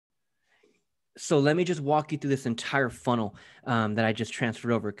So let me just walk you through this entire funnel that I just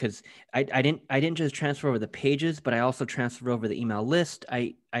transferred over, because I didn't just transfer over the pages, but I also transferred over the email list.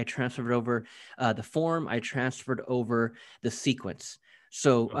 I transferred over the form. I transferred over the sequence.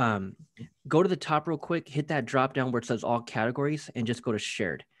 So go to the top real quick, hit that drop down where it says all categories, and just go to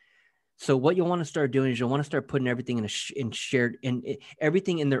shared. So what you'll want to start doing is you'll want to start putting everything in shared,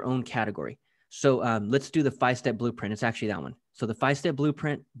 everything in their own category. So let's do the 5-step blueprint. It's actually that one. So the 5-step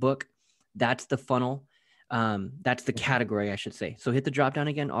blueprint book, that's the funnel. That's the category, I should say. So hit the drop down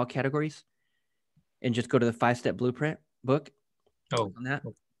again, all categories, and just go to the 5-step blueprint book. Oh, on that.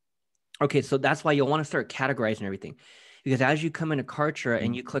 Okay, so that's why you'll want to start categorizing everything, because as you come into Kartra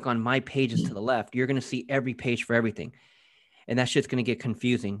and you click on my pages to the left, you're going to see every page for everything. And that shit's going to get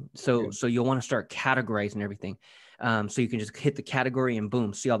confusing. So you'll want to start categorizing everything. So you can just hit the category and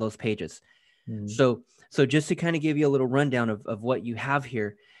boom, see all those pages. So just to kind of give you a little rundown of what you have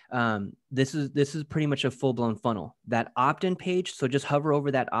here, this is pretty much a full-blown funnel. That opt-in page, so just hover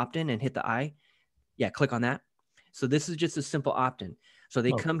over that opt-in and hit the I. Yeah, click on that. So this is just a simple opt-in. So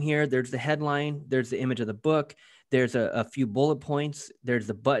they come here, there's the headline, there's the image of the book, there's a few bullet points, there's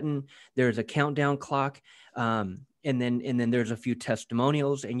the button, there's a countdown clock, and then there's a few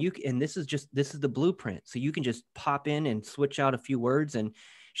testimonials, and this is the blueprint. So you can just pop in and switch out a few words, and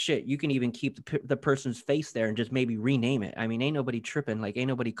shit, you can even keep the person's face there and just maybe rename it. I mean, ain't nobody tripping, like ain't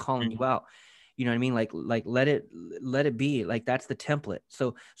nobody calling you out. You know what I mean? Like let it be. Like that's the template.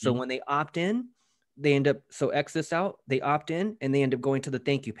 So when they opt in, they end up, so X this out, they opt in and they end up going to the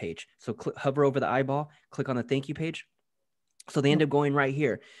thank you page. So hover over the eyeball, click on the thank you page. So they end up going right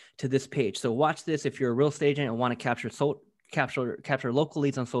here to this page. So watch this if you're a real estate agent and want to capture local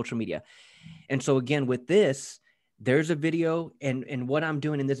leads on social media. And so again, with this, there's a video, and what I'm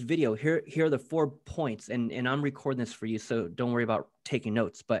doing in this video, here are the 4 points, and I'm recording this for you, so don't worry about taking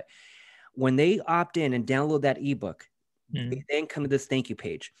notes. But when they opt in and download that ebook, they then come to this thank you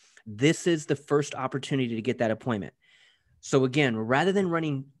page. This is the first opportunity to get that appointment. So again, rather than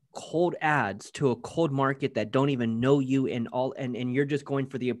running cold ads to a cold market that don't even know you and you're just going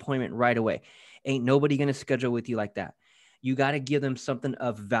for the appointment right away, ain't nobody going to schedule with you like that. You got to give them something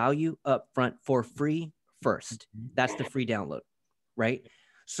of value up front for free first. That's the free download, right?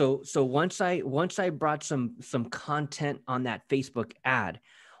 So once I brought some content on that Facebook ad,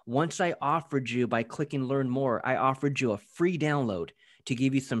 once I offered you, by clicking learn more, I offered you a free download to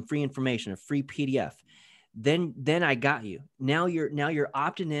give you some free information, a free PDF. Then I got you. Now you're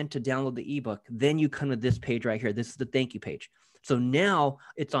opting in to download the ebook. Then you come to this page right here. This is the thank you page. So now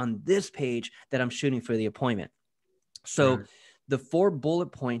it's on this page that I'm shooting for the appointment. So the 4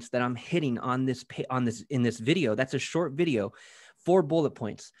 bullet points that I'm hitting in this video, that's a short video, 4 bullet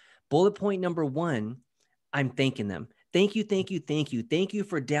points. Bullet point number 1, I'm thanking them. Thank you, thank you, thank you. Thank you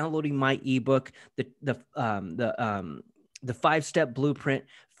for downloading my ebook, the 5-step blueprint,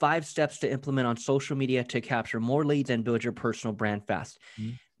 5 steps to implement on social media to capture more leads and build your personal brand fast.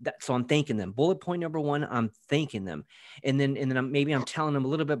 So I'm thanking them. Bullet point number 1, I'm thanking them. And then I'm telling them a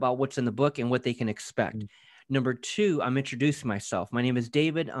little bit about what's in the book and what they can expect. Number 2, I'm introducing myself. My name is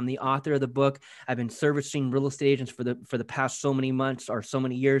David. I'm the author of the book. I've been servicing real estate agents for the past so many months or so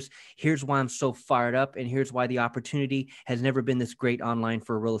many years. Here's why I'm so fired up, and here's why the opportunity has never been this great online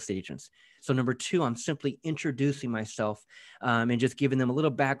for real estate agents. So number 2, I'm simply introducing myself and just giving them a little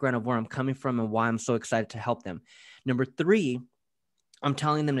background of where I'm coming from and why I'm so excited to help them. Number 3, I'm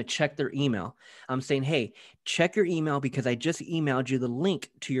telling them to check their email. I'm saying, hey, check your email because I just emailed you the link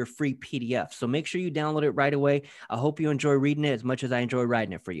to your free PDF. So make sure you download it right away. I hope you enjoy reading it as much as I enjoy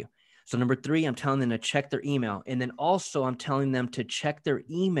writing it for you. So number 3, I'm telling them to check their email. And then also I'm telling them to check their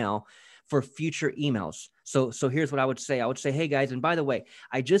email for future emails. So here's what I would say. I would say, hey guys, and by the way,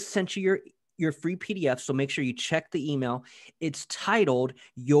 I just sent you your free PDF. So make sure you check the email. It's titled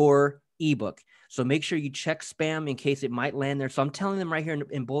Your Ebook. So make sure you check spam in case it might land there. So I'm telling them right here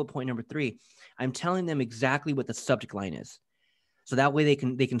in bullet point number 3, I'm telling them exactly what the subject line is. So that way they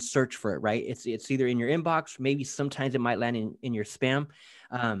can search for it, right? It's either in your inbox, maybe sometimes it might land in your spam.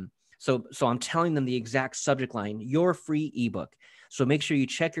 So I'm telling them the exact subject line, your free ebook. So make sure you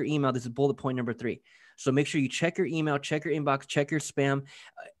check your email. This is bullet point number 3. So make sure you check your email, check your inbox, check your spam,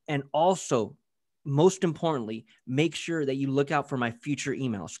 and also, most importantly, make sure that you look out for my future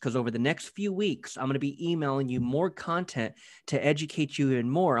emails, because over the next few weeks, I'm going to be emailing you more content to educate you even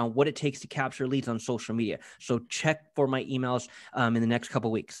more on what it takes to capture leads on social media. So check for my emails in the next couple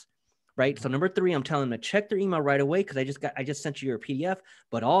of weeks, right? So number 3, I'm telling them to check their email right away because I just sent you your PDF,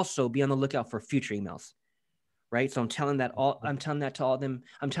 but also be on the lookout for future emails, right? So I'm telling that to all of them.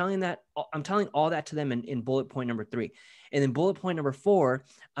 I'm telling all that to them in bullet point number 3. And then bullet point number 4,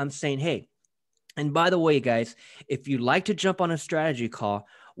 I'm saying, hey, And by the way, guys, if you'd like to jump on a strategy call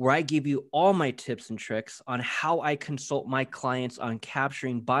where I give you all my tips and tricks on how I consult my clients on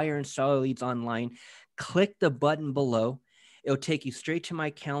capturing buyer and seller leads online, click the button below. It'll take you straight to my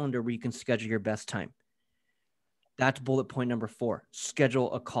calendar where you can schedule your best time. That's bullet point number 4.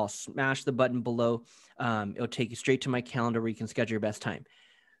 Schedule a call. Smash the button below. It'll take you straight to my calendar where you can schedule your best time.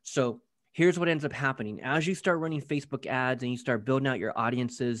 So here's what ends up happening. As you start running Facebook ads and you start building out your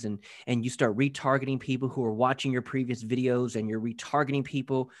audiences and you start retargeting people who are watching your previous videos, and you're retargeting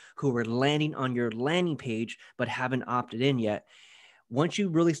people who are landing on your landing page but haven't opted in yet. Once you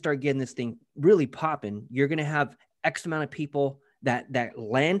really start getting this thing really popping, you're going to have X amount of people that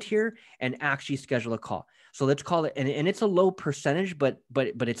land here and actually schedule a call. So let's call it, and it's a low percentage, but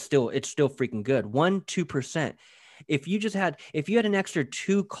it's still freaking good. 1-2%. If you had an extra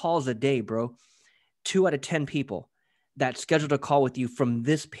 2 calls a day, bro, 2 out of 10 people that scheduled a call with you from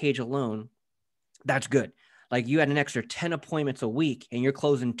this page alone, that's good. Like you had an extra 10 appointments a week and you're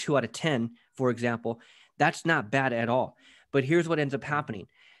closing 2 out of 10, for example, that's not bad at all. But here's what ends up happening.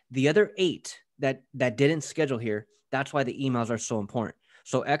 The other 8 that didn't schedule here, that's why the emails are so important.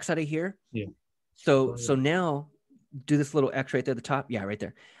 So X out of here. Yeah. So now do this little X right there at the top. Yeah, right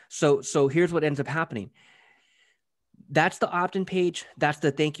there. So here's what ends up happening. That's the opt-in page. That's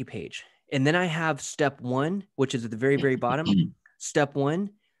the thank you page. And then I have step 1, which is at the very, very bottom. Step 1,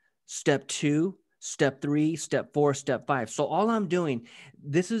 step 2, step 3, step 4, step 5. So all I'm doing,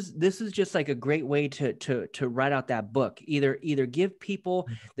 this is just like a great way to write out that book. Either give people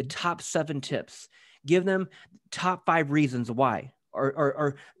the top 7 tips, give them top 5 reasons why,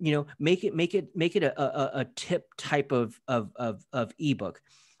 or make it a tip type of ebook,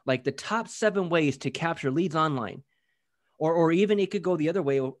 like the top 7 ways to capture leads online. Or even it could go the other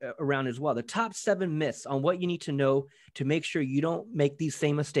way around as well. The top 7 myths on what you need to know to make sure you don't make these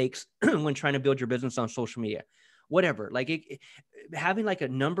same mistakes when trying to build your business on social media, whatever. Like having like a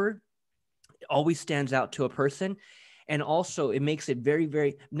number always stands out to a person. And also it makes it very,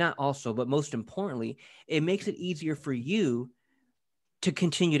 very, not also, but most importantly, it makes it easier for you to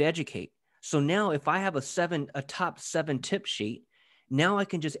continue to educate. So now if I have a top 7 tip sheet, now I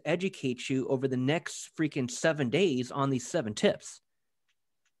can just educate you over the next freaking 7 days on these 7 tips.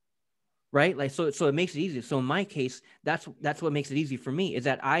 Right? Like, so it makes it easy. So in my case, that's what makes it easy for me, is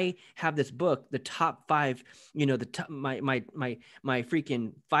that I have this book, the top 5, the top, my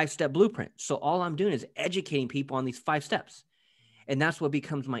freaking 5-step blueprint. So all I'm doing is educating people on these 5 steps. And that's what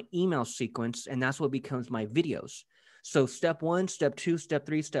becomes my email sequence. And that's what becomes my videos. So step 1, step 2, step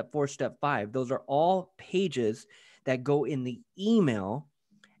 3, step 4, step 5, those are all pages that go in the email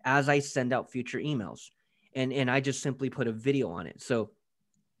as I send out future emails. And I just simply put a video on it. So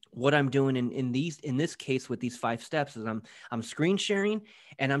what I'm doing in this case with these 5 steps is I'm screen sharing,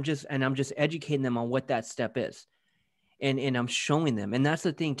 and I'm just educating them on what that step is. And I'm showing them. And that's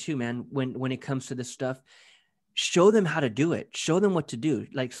the thing too, man, when it comes to this stuff, show them how to do it. Show them what to do.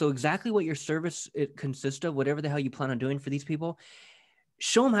 Like, so exactly what your service it consists of, whatever the hell you plan on doing for these people,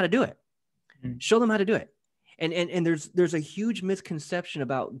 show them how to do it. Show them how to do it. And there's a huge misconception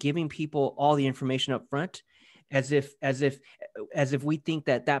about giving people all the information up front, as if we think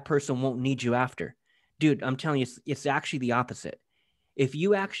that person won't need you after. Dude, I'm telling you, it's actually the opposite. If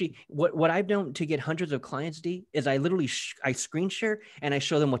you actually, what I've done to get hundreds of clients, D, is I literally I screen share and I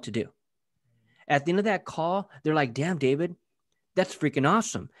show them what to do. At the end of that call, they're like, damn, David, that's freaking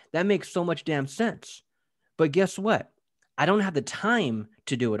awesome. That makes so much damn sense. But guess what? I don't have the time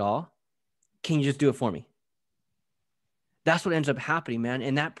to do it all. Can you just do it for me? That's what ends up happening, man.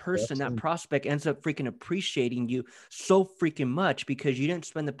 And that person, that prospect ends up freaking appreciating you so freaking much because you didn't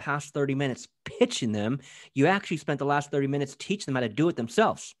spend the past 30 minutes pitching them. You actually spent the last 30 minutes teaching them how to do it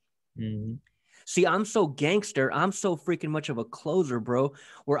themselves. Mm-hmm. See, I'm so gangster. I'm so freaking much of a closer, bro,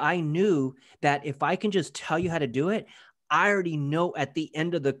 where I knew that if I can just tell you how to do it, I already know at the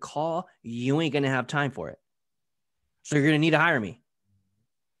end of the call, you ain't going to have time for it. So you're going to need to hire me.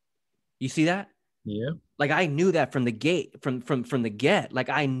 You see that? Yeah. Like I knew that from the gate, from the get. Like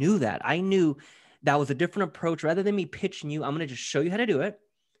I knew that. I knew that was a different approach. Rather than me pitching you, I'm going to just show you how to do it.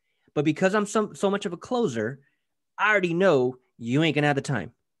 But because I'm so much of a closer, I already know you ain't going to have the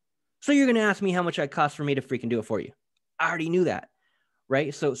time. So you're going to ask me how much it costs for me to freaking do it for you. I already knew that.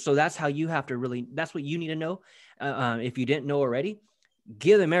 Right. So that's how you have to really, that's what you need to know. If you didn't know already,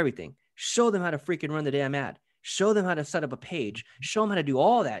 give them everything. Show them how to freaking run the damn ad. Show them how to set up a page. Show them how to do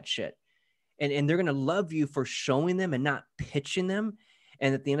all that shit. And they're going to love you for showing them and not pitching them.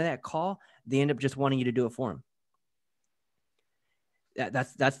 And at the end of that call, they end up just wanting you to do it for them.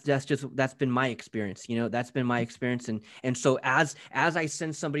 That's been my experience. You know, that's been my experience. And so as I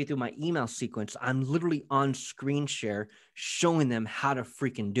send somebody through my email sequence, I'm literally on screen share showing them how to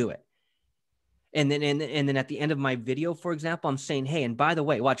freaking do it. And then at the end of my video, for example, I'm saying, hey, and by the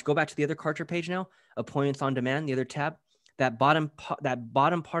way, watch, go back to the other Kartra page now, appointments on demand, the other tab, that bottom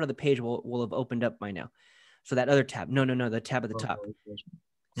part of the page will have opened up by now. So that other tab, no, the tab at the top.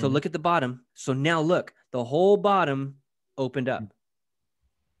 So look at the bottom. So now look, the whole bottom opened up.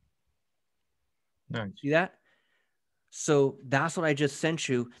 Nice. See that? So that's what I just sent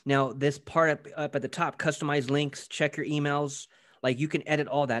you. Now this part up at the top, customize links, check your emails, like you can edit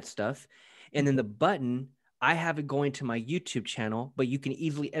all that stuff. And then the button, I have it going to my YouTube channel, but you can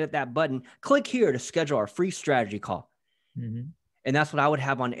easily edit that button. Click here to schedule our free strategy call. Mm-hmm. And that's what I would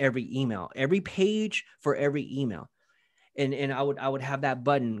have on every email, every page for every email. And I would have that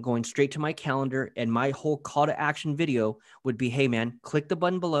button going straight to my calendar, and my whole call to action video would be, hey man, click the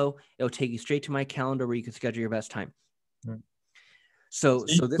button below. It'll take you straight to my calendar where you can schedule your best time. Right. So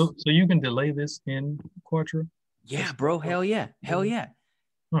you can delay this in Kartra? Yeah, bro. Hell yeah. Hell yeah.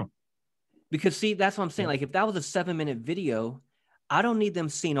 Huh. Because see, that's what I'm saying. Like if that was a 7-minute video, I don't need them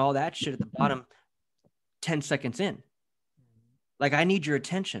seeing all that shit at the bottom 10 seconds in. Like I need your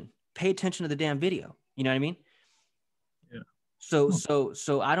attention. Pay attention to the damn video. You know what I mean? Yeah.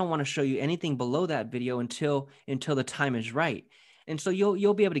 So I don't want to show you anything below that video until the time is right. And so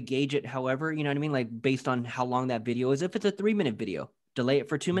you'll be able to gauge it however, you know what I mean? Like based on how long that video is. If it's a 3-minute video, delay it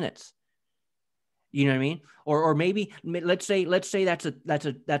for 2 minutes. You know what I mean? Or maybe let's say that's a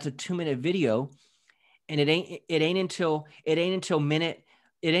 2-minute video, and it ain't until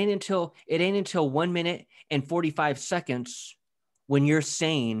 1 minute and 45 seconds when you're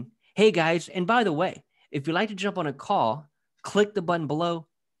saying, hey guys, and by the way, if you'd like to jump on a call, click the button below.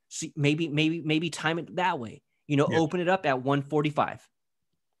 See, maybe time it that way. You know, open it up at 1:45.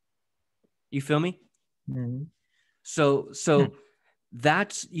 You feel me? Mm-hmm. So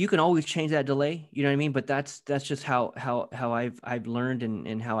that's, you can always change that delay, you know what I mean? But that's just how I've learned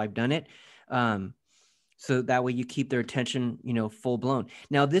and how I've done it. So that way you keep their attention, you know, full blown.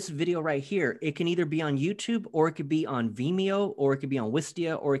 Now this video right here, it can either be on YouTube, or it could be on Vimeo, or it could be on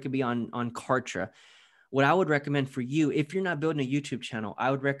Wistia, or it could be on Kartra. What I would recommend for you, if you're not building a YouTube channel,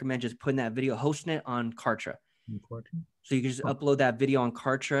 I would recommend just putting that video, hosting it on Kartra. So you can just upload that video on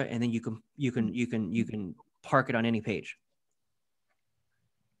Kartra, and then you can park it on any page.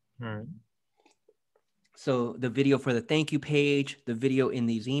 All right. So the video for the thank you page, the video in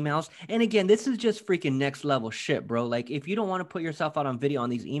these emails. And again, this is just freaking next level shit, bro. Like if you don't want to put yourself out on video on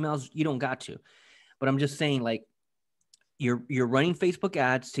these emails, you don't got to. But I'm just saying, like, you're running Facebook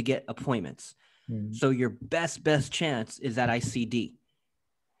ads to get appointments. Mm-hmm. So your best chance is that ICD.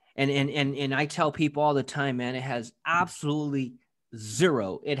 And I tell people all the time, man, it has absolutely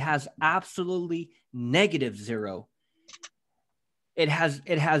zero. It has absolutely negative zero. It has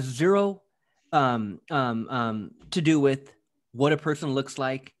zero to do with what a person looks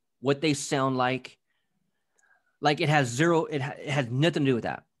like, what they sound like. Like it has zero. It has nothing to do with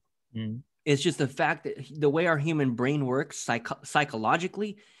that. Mm-hmm. It's just the fact that the way our human brain works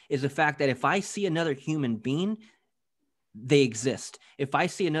psychologically is the fact that if I see another human being, they exist. If I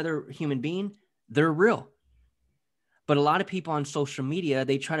see another human being, they're real. But a lot of people on social media,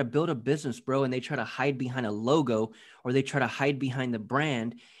 they try to build a business, bro, and they try to hide behind a logo, or they try to hide behind the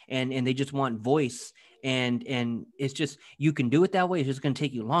brand, and they just want voice. And it's just, you can do it that way. It's just going to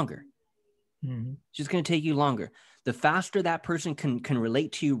take you longer. Mm-hmm. It's just going to take you longer. The faster that person can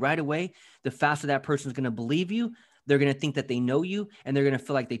relate to you right away, the faster that person is going to believe you. They're going to think that they know you, and they're going to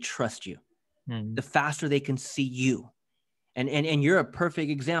feel like they trust you. Mm-hmm. The faster they can see you. And you're a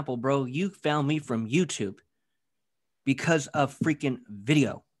perfect example, bro. You found me from YouTube because of freaking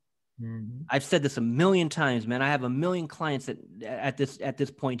video. Mm-hmm. I've said this a million times, man. I have a million clients at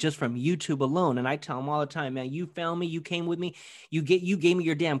this point just from YouTube alone. And I tell them all the time, man, you found me, you came with me, you gave me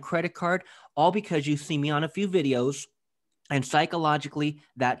your damn credit card, all because you see me on a few videos, and psychologically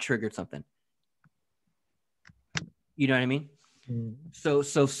that triggered something. You know what I mean? Mm-hmm.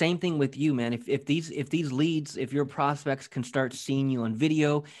 So same thing with you, man. If these leads, if your prospects can start seeing you on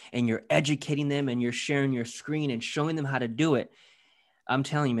video, and you're educating them, and you're sharing your screen and showing them how to do it, I'm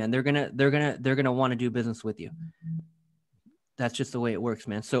telling you, man, they're gonna want to do business with you. That's just the way it works,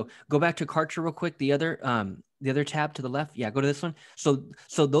 man. So go back to Kartra real quick. The other tab to the left. Yeah, go to this one. So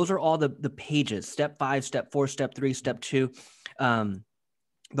those are all the pages. Step 5, step 4, step 3, step 2.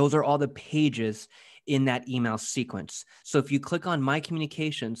 Those are all the pages in that email sequence. So if you click on my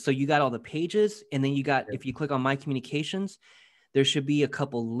communications, so you got all the pages, and then you got, if you click on my communications, there should be a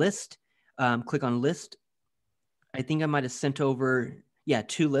couple list. Click on list. I think I might have sent over, yeah,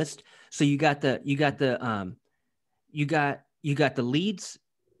 2 lists. So you got the leads,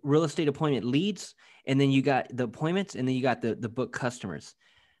 real estate appointment leads, and then you got the appointments, and then you got the book customers.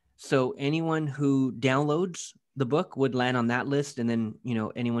 So anyone who downloads the book would land on that list, and then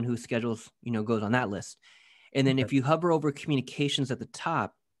anyone who schedules goes on that list. And then Okay. if you hover over communications at the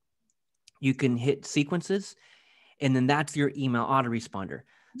top, you can hit sequences, and then that's your email autoresponder.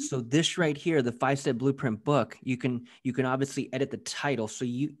 So this right here, the 5-step blueprint book, you can obviously edit the title. So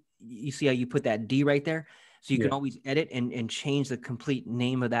you see how you put that D right there. So you can Yeah. always edit and change the complete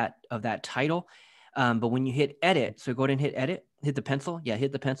name of that title. But when you hit edit, so go ahead and hit edit, hit the pencil. Yeah,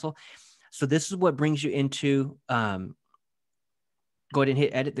 hit the pencil. So this is what brings you into, go ahead and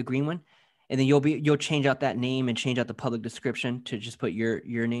hit edit, the green one. And then you'll change out that name and change out the public description to just put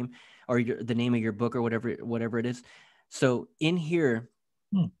your name or the name of your book or whatever it is. So in here,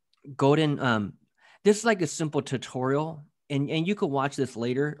 go ahead and this is like a simple tutorial, and you could watch this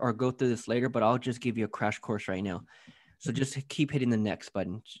later or go through this later, but I'll just give you a crash course right now. So just keep hitting the next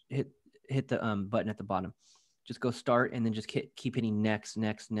button. Hit the button at the bottom. Just go start, and then just keep hitting next.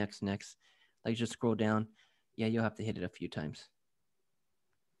 Like just scroll down. Yeah, you'll have to hit it a few times.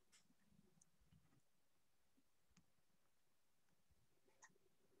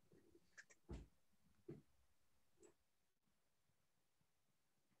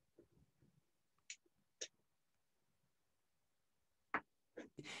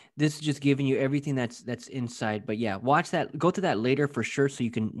 This is just giving you everything that's inside. But yeah, watch that, go through that later for sure, so you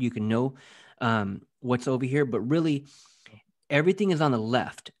can know what's over here. But really, everything is on the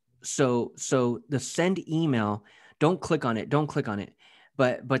left. So the send email, don't click on it.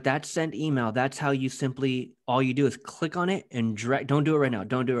 But that send email, that's how you simply, all you do is click on it and drag. Don't do it right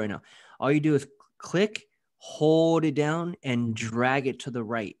now. All you do is click, hold it down, and drag it to the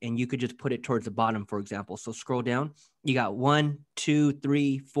right. And you could just put it towards the bottom, for example. So scroll down. You got 1, 2,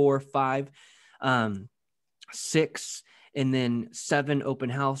 3, 4, 5, 6, and then 7 open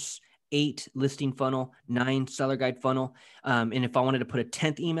house, 8 listing funnel, 9 seller guide funnel. And if I wanted to put a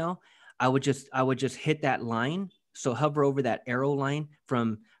 10th email, I would just hit that line. So hover over that arrow line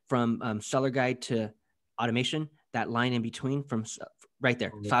from seller guide to automation, that line in between from right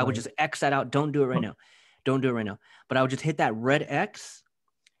there. So I would just X that out. Don't do it right now. But I would just hit that red X,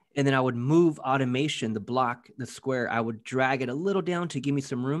 and then I would move automation, the block, the square. I would drag it a little down to give me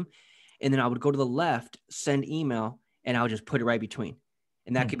some room. And then I would go to the left, send email, and I would just put it right between.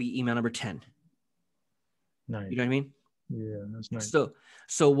 And that could be email number 10. Nice. You know what I mean? Yeah, that's nice.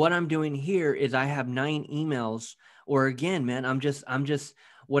 So what I'm doing here is I have 9 emails, or again, man, I'm just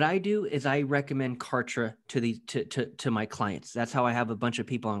what I do is I recommend Kartra to my clients. That's how I have a bunch of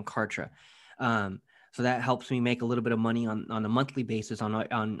people on Kartra. So that helps me make a little bit of money on a monthly basis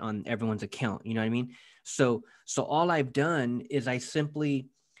on everyone's account. You know what I mean? So all I've done is I simply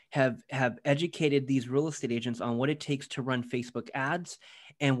have educated these real estate agents on what it takes to run Facebook ads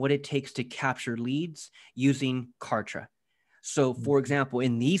and what it takes to capture leads using Kartra. So for example,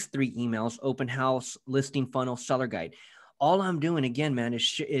 in these 3 emails, open house, listing funnel, seller guide, all I'm doing again, man,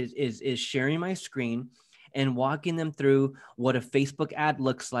 is sharing my screen and walking them through what a Facebook ad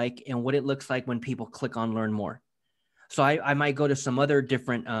looks like and what it looks like when people click on learn more. So I might go to some other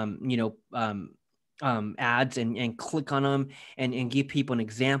different, ads and click on them and give people an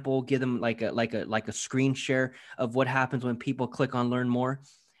example, give them like a screen share of what happens when people click on learn more.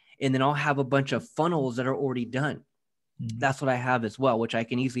 And then I'll have a bunch of funnels that are already done. That's what I have as well, which I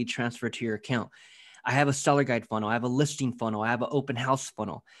can easily transfer to your account. I have a seller guide funnel. I have a listing funnel. I have an open house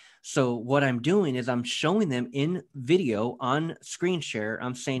funnel. So what I'm doing is I'm showing them in video on screen share.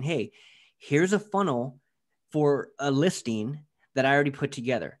 I'm saying, hey, here's a funnel for a listing that I already put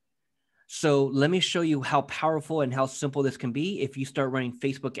together. So let me show you how powerful and how simple this can be if you start running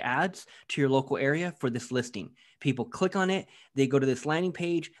Facebook ads to your local area for this listing. People click on it. They go to this landing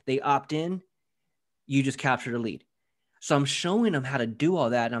page. They opt in. You just captured a lead. So I'm showing them how to do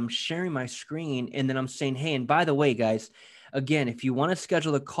all that. And I'm sharing my screen. And then I'm saying, hey, and by the way, guys, again, if you want to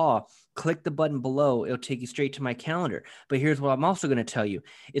schedule a call, click the button below. It'll take you straight to my calendar. But here's what I'm also going to tell you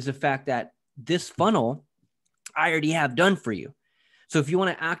is the fact that this funnel I already have done for you. So if you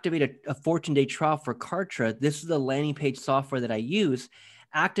want to activate a 14-day trial for Kartra, this is the landing page software that I use.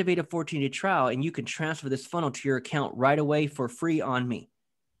 Activate a 14-day trial, and you can transfer this funnel to your account right away for free on me.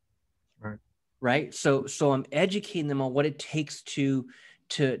 Right. So I'm educating them on what it takes to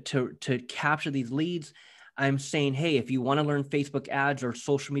capture these leads. I'm saying, hey, if you want to learn Facebook ads or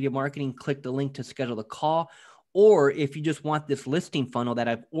social media marketing, click the link to schedule the call. Or if you just want this listing funnel that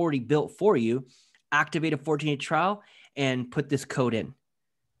I've already built for you, activate a 14-day trial and put this code in.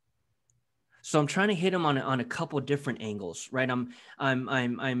 So I'm trying to hit them on a couple different angles, right?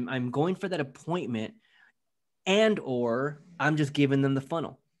 I'm going for that appointment, and or I'm just giving them the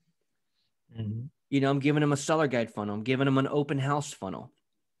funnel. Mm-hmm. You know, I'm giving them a seller guide funnel. I'm giving them an open house funnel.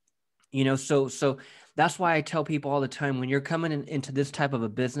 You know, so that's why I tell people all the time, when you're coming into this type of a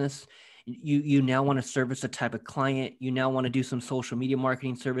business, you now want to service a type of client. You now want to do some social media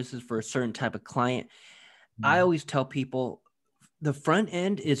marketing services for a certain type of client. I Mm-hmm. always tell people the front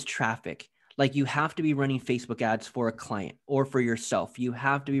end is traffic. Like, you have to be running Facebook ads for a client or for yourself. You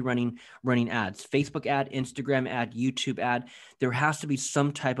have to be running ads, Facebook ad, Instagram ad, YouTube ad. There has to be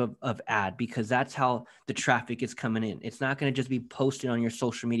some type of ad, because that's how the traffic is coming in. It's not going to just be posted on your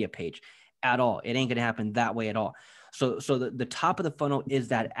social media page at all. It ain't going to happen that way at all. So the top of the funnel is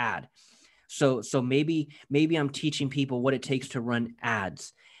that ad. So maybe I'm teaching people what it takes to run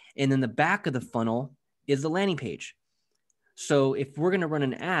ads. And then the back of the funnel is the landing page. So if we're going to run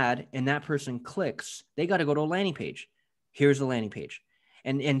an ad and that person clicks, they got to go to a landing page. Here's the landing page.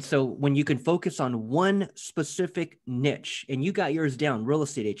 And so when you can focus on one specific niche, and you got yours down, real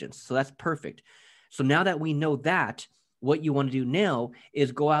estate agents. So that's perfect. So now that we know that, what you want to do now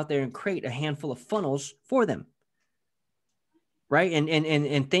is go out there and create a handful of funnels for them. Right.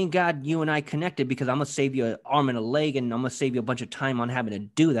 And thank God you and I connected, because I'm going to save you an arm and a leg, and I'm going to save you a bunch of time on having to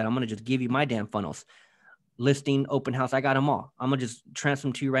do that. I'm going to just give you my damn funnels. Listing, open house, I got them all. I'm gonna just transfer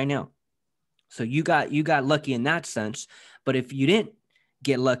them to you right now. So you got lucky in that sense. But if you didn't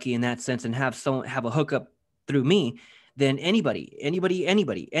get lucky in that sense and have a hookup through me, then anybody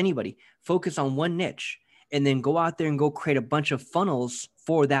focus on one niche, and then go out there and go create a bunch of funnels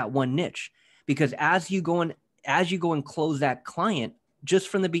for that one niche. Because as you go and close that client, just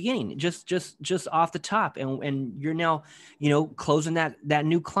from the beginning, just off the top, and you're now, closing that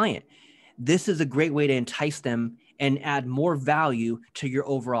new client, this is a great way to entice them and add more value to your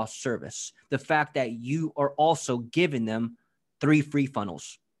overall service. The fact that you are also giving them 3 free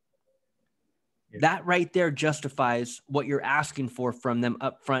funnels. Yeah. That right there justifies what you're asking for from them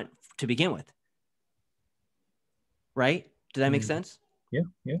up front to begin with. Right? Does that make sense? Yeah.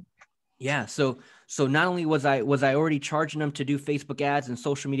 Yeah. Yeah. So not only was I already charging them to do Facebook ads and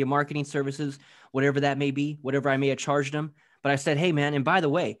social media marketing services, whatever that may be, whatever I may have charged them, but I said, hey, man, and by the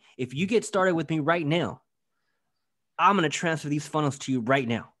way, if you get started with me right now, I'm going to transfer these funnels to you right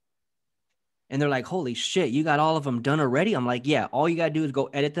now. And they're like, holy shit, you got all of them done already? I'm like, yeah, all you got to do is go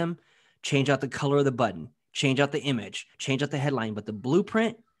edit them, change out the color of the button, change out the image, change out the headline, but the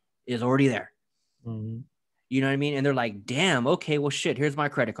blueprint is already there. Mm-hmm. You know what I mean? And they're like, damn, okay, well, shit, here's my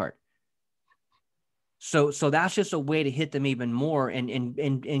credit card. So that's just a way to hit them even more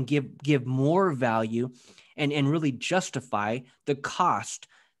and give more value and really justify the cost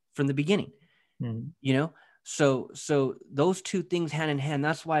from the beginning. Mm-hmm. So those two things hand in hand.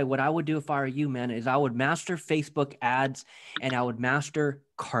 That's why what I would do if I were you, man, is I would master Facebook ads and I would master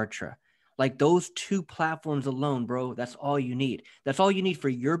Kartra. Like, those two platforms alone, bro, that's all you need. That's all you need for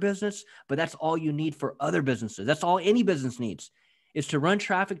your business, but that's all you need for other businesses. That's all any business needs, is to run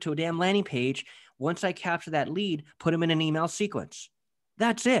traffic to a damn landing page. Once I capture that lead, put them in an email sequence.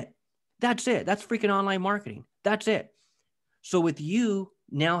 That's it. That's freaking online marketing. That's it. So with you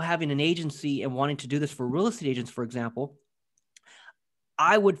now having an agency and wanting to do this for real estate agents, for example,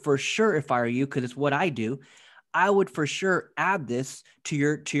 I would for sure, if I were you, because it's what I do, I would for sure add this to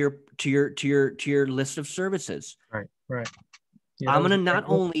your list of services. Right. Yeah, I'm going to not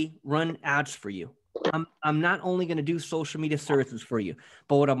only run ads for you, I'm not only going to do social media services for you,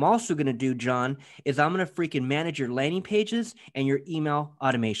 but what I'm also going to do, John, is I'm going to freaking manage your landing pages and your email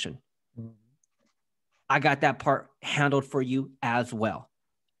automation. Mm-hmm. I got that part handled for you as well.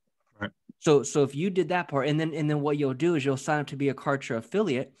 Right. So if you did that part, and then what you'll do is you'll sign up to be a Kartra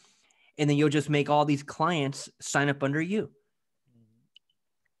affiliate, and then you'll just make all these clients sign up under you.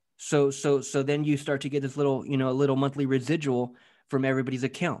 So then you start to get this little, a little monthly residual from everybody's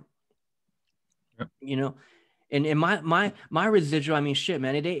account. Yep. And my residual, I mean, shit,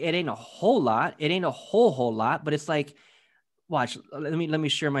 man, it ain't a whole lot. It ain't a whole lot, but it's like, watch, let me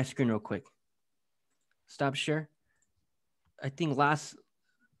share my screen real quick. Stop share. I think last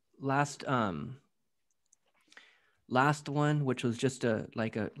one, which was just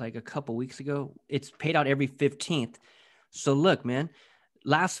like a couple weeks ago, it's paid out every 15th. So look, man,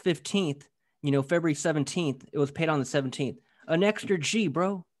 last 15th, February 17th, it was paid on the 17th. An extra G,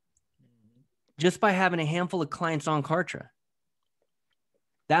 bro. Just by having a handful of clients on Kartra.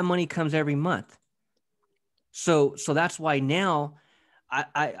 That money comes every month. So that's why now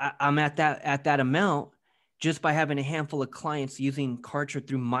I'm at that amount just by having a handful of clients using Kartra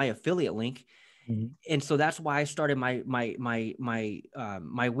through my affiliate link. Mhm. And so that's why I started my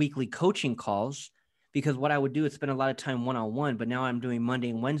weekly coaching calls, because what I would do is spend a lot of time one-on-one, but now I'm doing Monday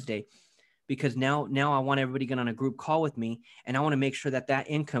and Wednesday, because now I want everybody to get on a group call with me, and I want to make sure that that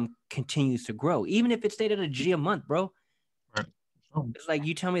income continues to grow, even if it stayed at a G a month, bro. Right. Oh. It's like,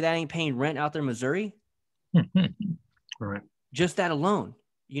 you tell me that ain't paying rent out there in Missouri, Right. just that alone.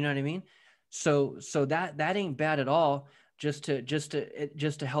 You know what I mean? So that ain't bad at all. Just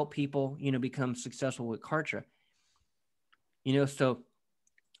to help people, you know, become successful with Kartra. You know, so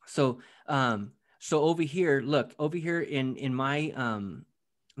so over here, look over here in my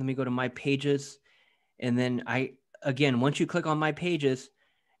let me go to my pages, and then again, once you click on my pages,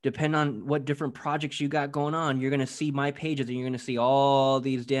 depend on what different projects you got going on, you're gonna see my pages, and you're gonna see all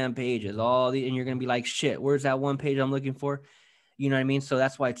these damn pages, and you're gonna be like, shit, where's that one page I'm looking for? You know what I mean? So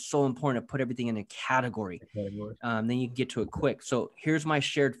that's why it's so important to put everything in a category. Categories. Then you can get to it quick. So here's my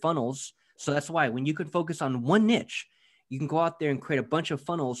shared funnels. So that's why when you can focus on one niche, you can go out there and create a bunch of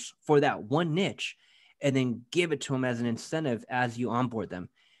funnels for that one niche, and then give it to them as an incentive as you onboard them.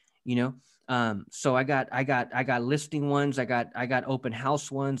 You know, so I got listing ones. I got open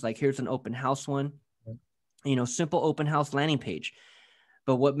house ones. Like, here's an open house one. You know, simple open house landing page.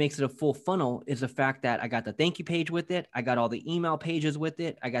 But what makes it a full funnel is the fact that I got the thank you page with it. I got all the email pages with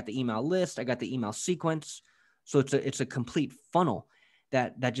it. I got the email list. I got the email sequence. So it's a complete funnel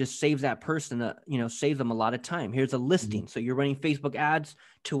that just saves that person, you know, saves them a lot of time. Here's a listing. So you're running Facebook ads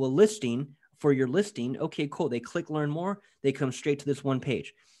to a listing for your listing. Okay, cool. They click learn more. They come straight to this one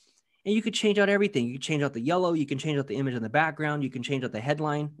page. And you could change out everything. You can change out the yellow. You can change out the image in the background. You can change out the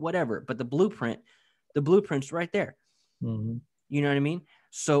headline, whatever. But the blueprint's right there. Mm-hmm. You know what I mean?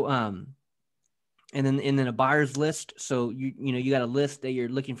 So, and then a buyer's list. So you know, you got a list that you're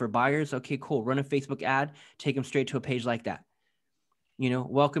looking for buyers. Okay, cool. Run a Facebook ad, take them straight to a page like that. You know,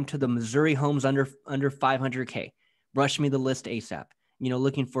 welcome to the Missouri homes under 500K. Rush me the list ASAP. You know,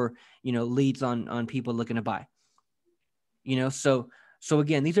 looking for, you know, leads on people looking to buy. You know, so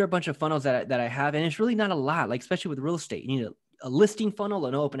again, these are a bunch of funnels that I have, and it's really not a lot. Like, especially with real estate, you need a listing funnel,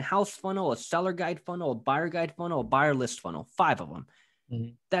 an open house funnel, a seller guide funnel, a buyer guide funnel, a buyer list funnel. 5 of them.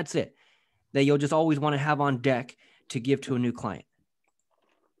 Mm-hmm. That's it. That you'll just always want to have on deck to give to a new client.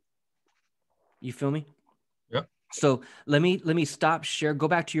 You feel me? Yep. So let me stop share. Go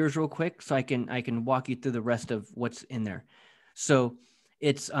back to yours real quick so I can walk you through the rest of what's in there. So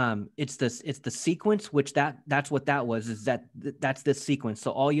it's the sequence, which that's what that was, is that's this sequence.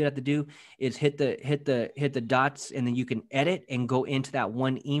 So all you have to do is hit the dots, and then you can edit and go into that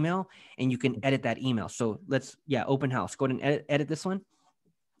one email, and you can edit that email. So open house. Go ahead and edit this one.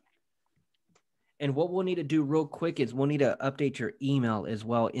 And what we'll need to do real quick is we'll need to update your email as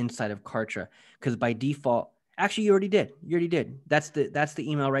well inside of Kartra, because by default, actually you already did. That's the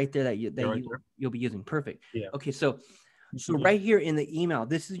email right there that you'll be using. Perfect. Yeah. Okay, so right here in the email,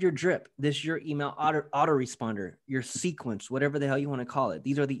 this is your drip. This is your email autoresponder, your sequence, whatever the hell you want to call it.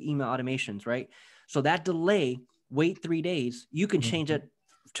 These are the email automations, right? So that delay, wait 3 days, you can change it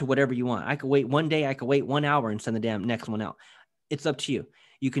to whatever you want. I could wait 1 day, I could wait 1 hour and send the damn next one out. It's up to you.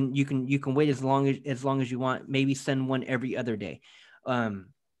 You can wait as long as you want. Maybe send one every other day. I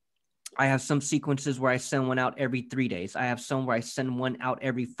have some sequences where I send one out every 3 days. I have some where I send one out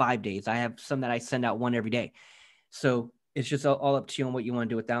every 5 days. I have some that I send out one every day. So it's just all up to you on what you want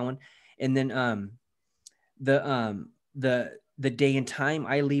to do with that one. And then the day and time,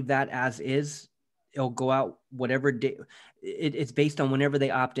 I leave that as is. It'll go out whatever day. It's based on whenever they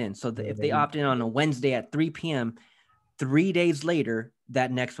opt in. So if they opt in on a Wednesday at 3 p.m., 3 days later,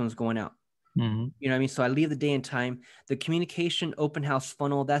 that next one's going out. Mm-hmm. You know what I mean? So I leave the day and time. The communication open house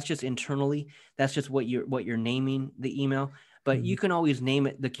funnel, that's just internally. That's just what you're naming the email. But you can always name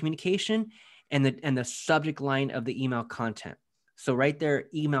it the communication and the subject line of the email content. So right there,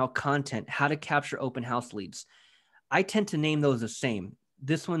 email content, how to capture open house leads. I tend to name those the same.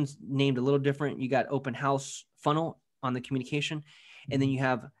 This one's named a little different. You got open house funnel on the communication, and then you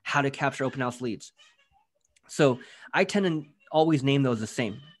have how to capture open house leads. So I tend to always name those the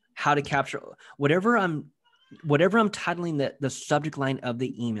same. How to capture whatever I'm titling the subject line of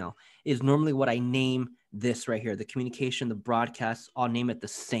the email is normally what I name this right here. The communication, the broadcast, I'll name it the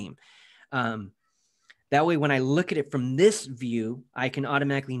same. That way, when I look at it from this view, I can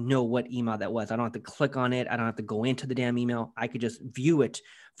automatically know what email that was. I don't have to click on it. I don't have to go into the damn email. I could just view it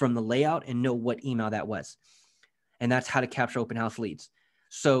from the layout and know what email that was. And that's how to capture open house leads.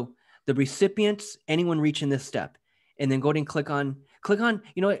 So the recipients, anyone reaching this step, and then go ahead and click on,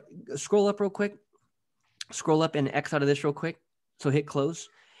 you know what, scroll up real quick. Scroll up and X out of this real quick. So hit close.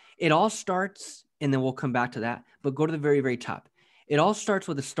 It all starts, and then we'll come back to that, but go to the very, very top. It all starts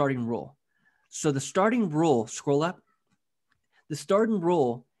with a starting rule. So the starting rule, scroll up. The starting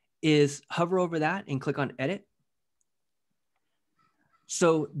rule is hover over that and click on edit.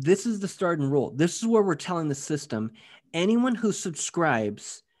 So this is the starting rule. This is where we're telling the system, anyone who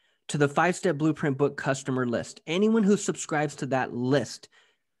subscribes to the 5-step blueprint book customer list, anyone who subscribes to that list,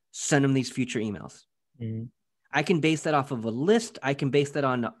 send them these future emails. Mm-hmm. I can base that off of a list. I can base that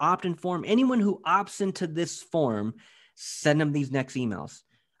on the opt-in form. Anyone who opts into this form, send them these next emails.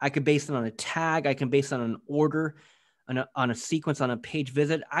 I could base it on a tag. I can base it on an order, on a sequence, on a page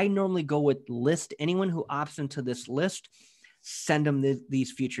visit. I normally go with list. Anyone who opts into this list, send them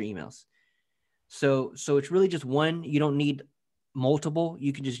these future emails. So it's really just one. You don't need multiple.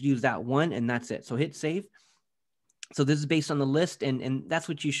 You can just use that one and that's it. So hit save. So this is based on the list, and that's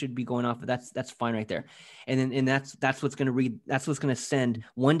what you should be going off of. That's fine right there. And that's what's going to read. That's what's going to send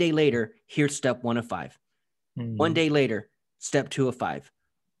 1 day later. Here's step 1 of 5. Mm-hmm. 1 day later, step 2 of 5.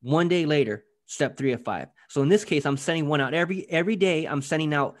 1 day later, step 3 of 5. So in this case, I'm sending one out every day. I'm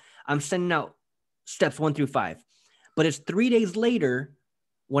sending out steps 1 through 5. But it's 3 days later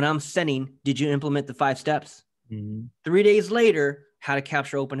when I'm sending, did you implement the 5 steps? Mm-hmm. 3 days later, how to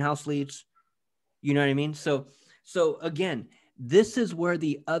capture open house leads. You know what I mean? So again, this is where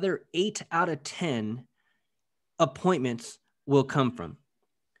the other 8 out of 10 appointments will come from.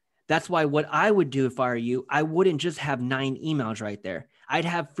 That's why what I would do if I were you, I wouldn't just have 9 emails right there. I'd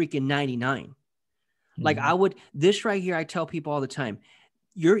have freaking 99. Mm-hmm. Like this right here, I tell people all the time,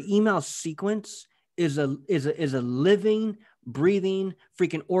 your email sequence is a living, breathing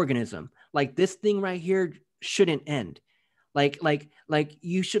freaking organism. Like this thing right here shouldn't end. Like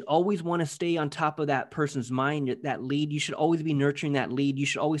you should always want to stay on top of that person's mind, that lead. You should always be nurturing that lead. You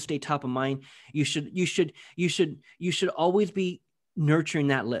should always stay top of mind. You should always be nurturing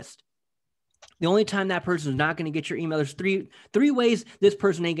that list. The only time that person is not going to get your email, there's three ways this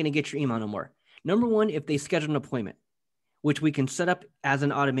person ain't going to get your email no more. Number one, if they schedule an appointment, which we can set up as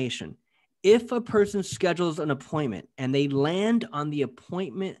an automation. If a person schedules an appointment and they land on the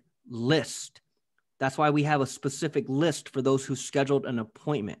appointment list, that's why we have a specific list for those who scheduled an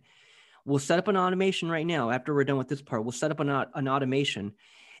appointment. We'll set up an automation right now. After we're done with this part, we'll set up an automation.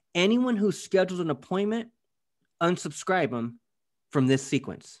 Anyone who schedules an appointment, unsubscribe them from this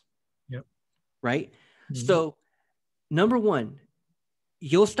sequence. Yep. Right? Mm-hmm. So, number one,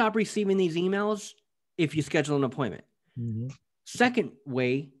 you'll stop receiving these emails if you schedule an appointment. Mm-hmm. Second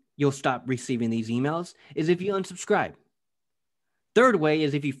way you'll stop receiving these emails is if you unsubscribe. Third way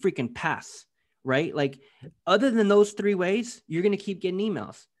is if you freaking pass. Right? Like other than those 3 ways, you're going to keep getting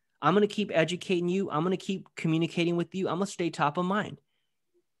emails. I'm going to keep educating you. I'm going to keep communicating with you. I'm going to stay top of mind.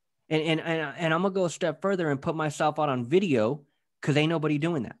 And I'm going to go a step further and put myself out on video because ain't nobody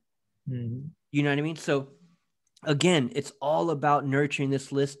doing that. Mm-hmm. You know what I mean? So again, it's all about nurturing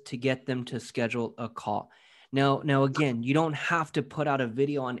this list to get them to schedule a call. Now again, you don't have to put out a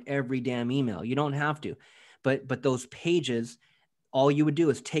video on every damn email. You don't have to, but those pages, all you would do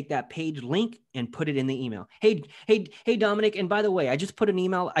is take that page link and put it in the email. Hey, Dominic. And by the way, I just put an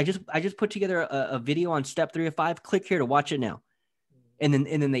email. I just put together a video on step 3 of 5. Click here to watch it now. And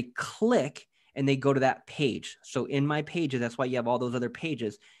then they click and they go to that page. So in my pages, that's why you have all those other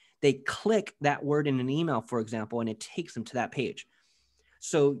pages. They click that word in an email, for example, and it takes them to that page.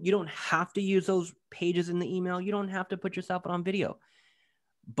 So you don't have to use those pages in the email. You don't have to put yourself on video,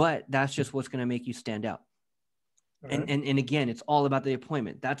 but that's just what's going to make you stand out. Right. And again, it's all about the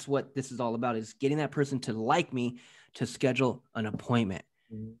appointment. That's what this is all about, is getting that person to like me to schedule an appointment.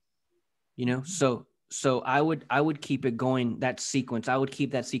 Mm-hmm. You know, so I would keep it going, that sequence. I would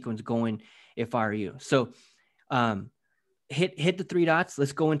keep that sequence going if I were you. So hit the 3 dots.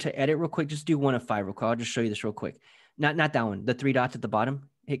 Let's go into edit real quick. Just do 1 of 5 real quick. I'll just show you this real quick. Not that one. The 3 dots at the bottom,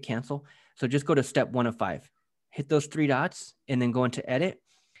 hit cancel. So just go to step 1 of 5. Hit those 3 dots and then go into edit.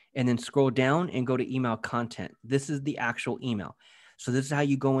 And then scroll down and go to email content. This is the actual email. So this is how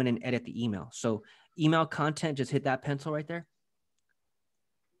you go in and edit the email. So email content, just hit that pencil right there.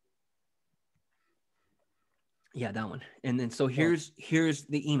 Yeah, that one. And then so here's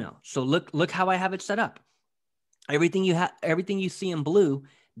the email. So look how I have it set up. Everything you see in blue,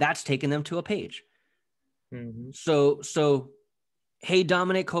 that's taking them to a page. Mm-hmm. So hey,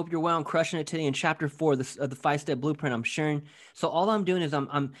 Dominic, hope you're well. I'm crushing it today in chapter 4 of the 5-step blueprint I'm sharing. So all I'm doing is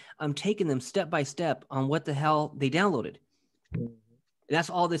I'm taking them step by step on what the hell they downloaded. Mm-hmm. That's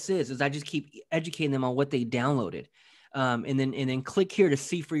all this is I just keep educating them on what they downloaded. And then click here to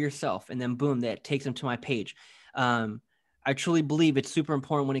see for yourself. And then boom, that takes them to my page. I truly believe it's super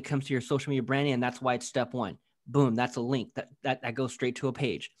important when it comes to your social media branding. And that's why it's step 1. Boom, that's a link that goes straight to a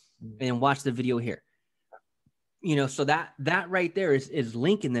page. Mm-hmm. And then watch the video here. So that right there is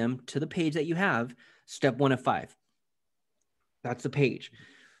linking them to the page that you have, step 1 of 5. That's the page.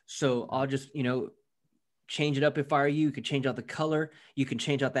 So I'll just, change it up. If I were you, you could change out the color. You can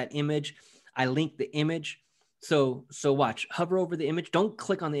change out that image. I link the image. So watch, hover over the image. Don't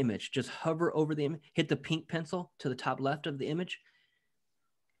click on the image. Just hover over the image. Hit the pink pencil to the top left of the image.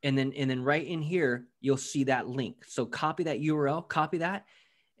 And then right in here, you'll see that link. So copy that URL, copy that,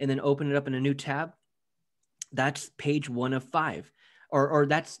 and then open it up in a new tab. That's page 1 of 5, or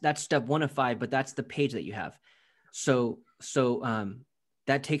that's step 1 of 5, but that's the page that you have. So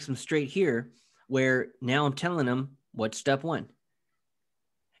that takes them straight here, where now I'm telling them what's step 1.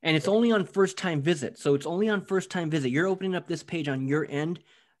 And it's only on first time visit. So it's only on first time visit. You're opening up this page on your end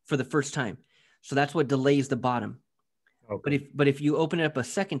for the first time. So that's what delays the bottom. Okay. But if you open it up a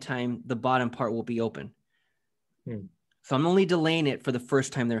second time, the bottom part will be open. So I'm only delaying it for the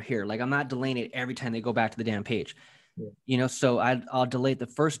first time they're here. Like, I'm not delaying it every time they go back to the damn page. Yeah. So I'll delay it the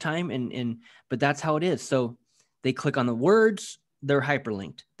first time, but that's how it is. So they click on the words, they're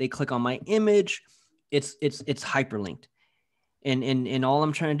hyperlinked. They click on my image, it's hyperlinked. And all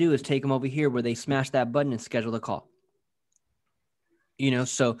I'm trying to do is take them over here where they smash that button and schedule the call.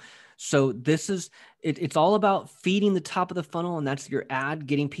 So this is it's all about feeding the top of the funnel, and that's your ad,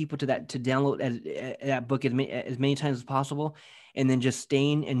 getting people to download that book as many times as possible, and then just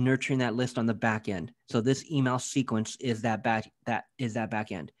staying and nurturing that list on the back end. So this email sequence is that back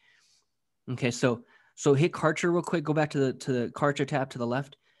end. Okay, so hit Kartra real quick. Go back to the Kartra tab to the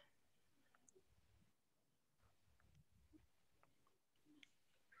left.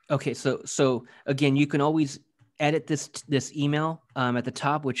 Okay, so again, you can always edit this email at the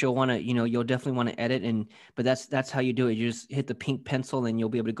top, which you'll want to, you'll definitely want to edit, but that's how you do it. You just hit the pink pencil and you'll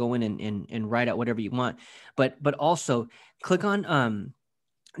be able to go in and write out whatever you want. But also click on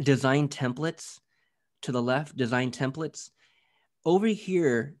design templates to the left, design templates. Over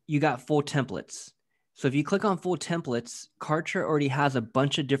here, you got full templates. So if you click on full templates, Kartra already has a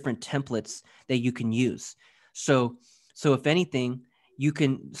bunch of different templates that you can use. So if anything, you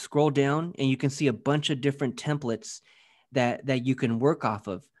can scroll down and you can see a bunch of different templates that you can work off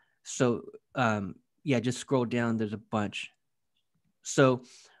of. So just scroll down. There's a bunch. So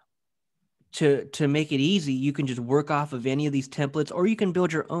to make it easy, you can just work off of any of these templates, or you can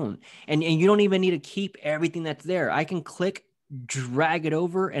build your own. And you don't even need to keep everything that's there. I can click, drag it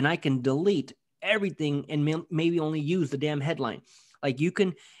over, and I can delete everything and maybe only use the damn headline. Like,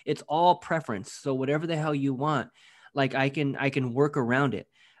 it's all preference. So whatever the hell you want, like I can work around it.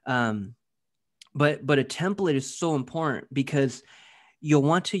 But a template is so important because you'll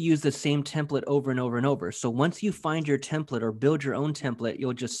want to use the same template over and over and over. So once you find your template or build your own template,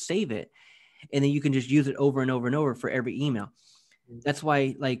 you'll just save it, and then you can just use it over and over and over for every email. That's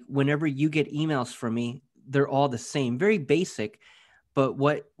why, like, whenever you get emails from me, they're all the same, very basic. But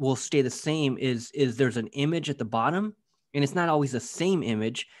what will stay the same is there's an image at the bottom, and it's not always the same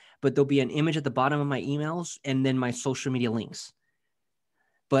image, but there'll be an image at the bottom of my emails and then my social media links.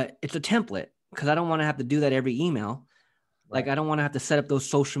 But it's a template because I don't want to have to do that every email. Right. Like, I don't want to have to set up those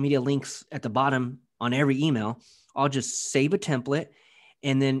social media links at the bottom on every email. I'll just save a template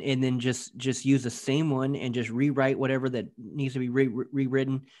and then just use the same one and just rewrite whatever that needs to be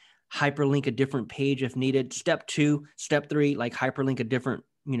rewritten, hyperlink a different page if needed. Step 2, step 3, like hyperlink a different,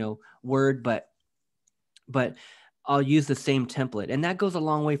 word, but I'll use the same template. And that goes a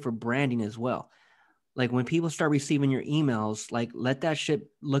long way for branding as well. Like, when people start receiving your emails, like, let that shit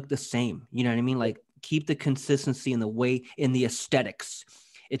look the same. You know what I mean? Like, keep the consistency in the way, in the aesthetics.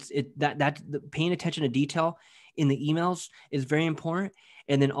 Paying attention to detail in the emails is very important.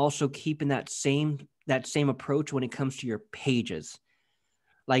 And then also keeping that same approach when it comes to your pages.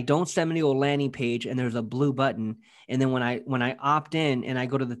 Like, don't send me to a landing page and there's a blue button, and then when I opt in and I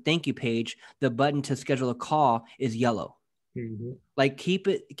go to the thank you page, the button to schedule a call is yellow. Mm-hmm. Like, keep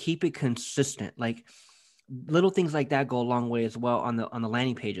it consistent. Like, little things like that go a long way as well on the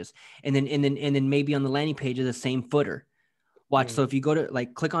landing pages. And then maybe on the landing page is the same footer. Watch. Mm-hmm. So if you go to,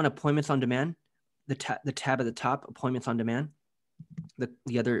 like, click on appointments on demand, the tab at the top, appointments on demand,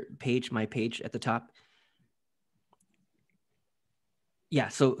 the other page, my page at the top. Yeah.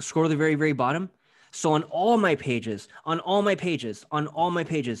 So scroll to the very, very bottom. So on all my pages,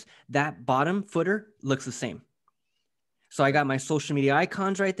 that bottom footer looks the same. So I got my social media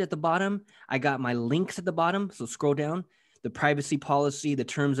icons right there at the bottom. I got my links at the bottom. So scroll down, the privacy policy, the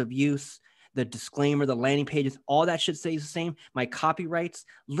terms of use, the disclaimer, the landing pages, all that shit stays the same. My copyrights,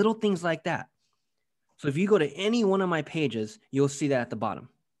 little things like that. So if you go to any one of my pages, you'll see that at the bottom.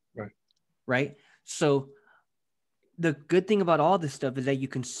 Right. So the good thing about all this stuff is that you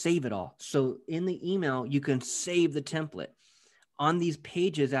can save it all. So in the email, you can save the template. On these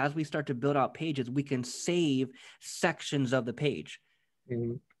pages, as we start to build out pages, we can save sections of the page.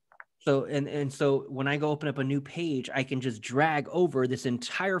 Mm-hmm. So, and so when I go open up a new page, I can just drag over this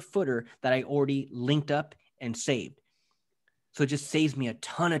entire footer that I already linked up and saved. So it just saves me a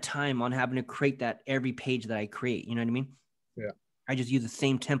ton of time on having to create that every page that I create. You know what I mean? Yeah. I just use the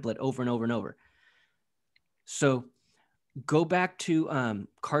same template over and over and over. So go back to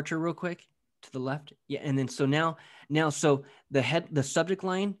Kartra real quick to the left. Yeah. And then so now, so the subject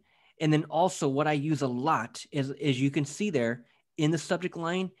line, and then also what I use a lot is you can see there in the subject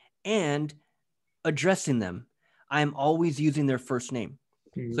line and addressing them, I'm always using their first name.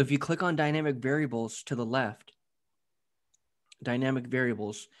 Mm-hmm. So if you click on dynamic variables to the left, dynamic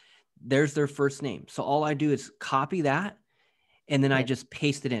variables, there's their first name. So all I do is copy that, and then I just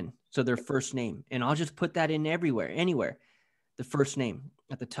paste it in. So their first name, and I'll just put that in everywhere, anywhere, the first name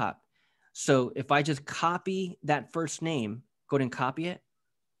at the top. So if I just copy that first name, go ahead and copy it.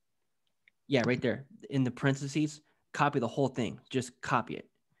 Yeah, right there in the parentheses, copy the whole thing. Just copy it.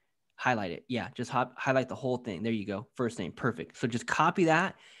 Highlight it. Yeah, just highlight the whole thing. There you go. First name. Perfect. So just copy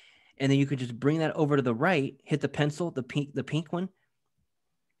that, and then you could just bring that over to the right, hit the pencil, the pink one,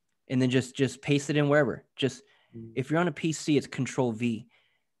 and then just paste it in wherever. Just if you're on a PC, it's Control V.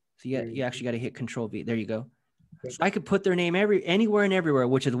 So you actually got to hit Control V. There you go. So I could put their name anywhere and everywhere,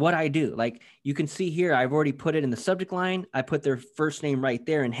 which is what I do. Like you can see here, I've already put it in the subject line. I put their first name right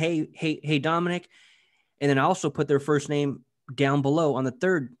there, and hey Dominic, and then I also put their first name down below on the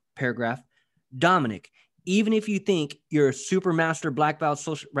third paragraph, Dominic. Even if you think you're a super master black belt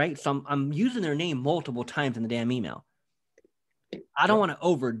social, right? So I'm using their name multiple times in the damn email. I don't want to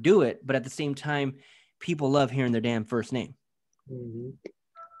overdo it, but at the same time, people love hearing their damn first name. Mm-hmm.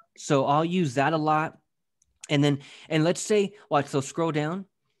 So I'll use that a lot. And let's say, watch, so scroll down.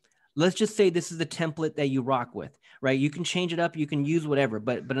 Let's just say this is the template that you rock with, right? You can change it up. You can use whatever,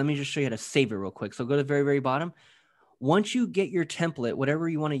 but let me just show you how to save it real quick. So go to the very, very bottom. Once you get your template, whatever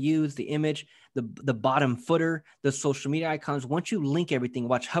you want to use, the image, the bottom footer, the social media icons, once you link everything,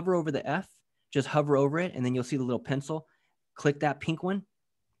 watch, hover over the F, just hover over it, and then you'll see the little pencil. Click that pink one.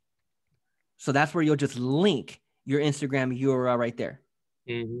 So that's where you'll just link your Instagram URL right there.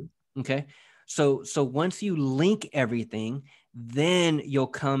 Mm-hmm. Okay. So once you link everything, then you'll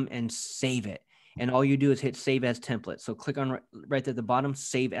come and save it. And all you do is hit save as template. So click on right at the bottom,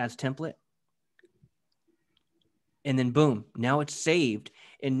 save as template. And then boom, now it's saved.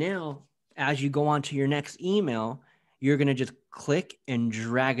 And now as you go on to your next email, you're going to just click and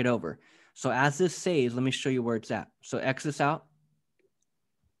drag it over. So as this saves, let me show you where it's at. So X this out.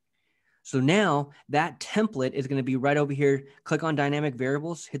 So now that template is going to be right over here. Click on dynamic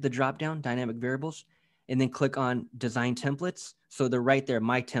variables, hit the drop down, dynamic variables, and then click on design templates. So they're right there,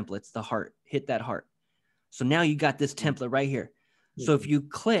 my templates, the heart, hit that heart. So now you got this template right here. So if you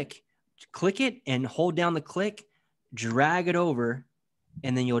click it and hold down the click, drag it over,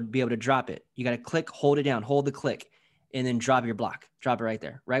 and then you'll be able to drop it. You got to click, hold it down, hold the click, and then drop your block. Drop it right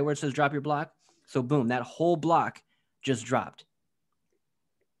there, right where it says drop your block. So boom, that whole block just dropped.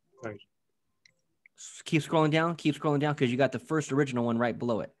 Nice. Keep scrolling down because you got the first original one right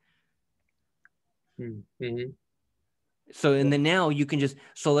below it. Mm-hmm. So and then now you can just,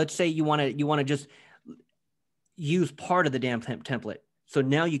 so let's say you want to just use part of the damn template. So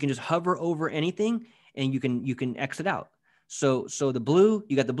now you can just hover over anything and you can exit out. So the blue,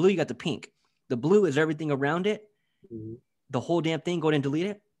 you got the pink. The blue is everything around it. Mm-hmm. The whole damn thing, go ahead and delete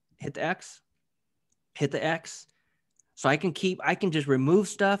it. Hit the X. So I can just remove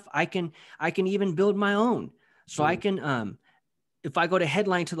stuff. I can even build my own. So I can, if I go to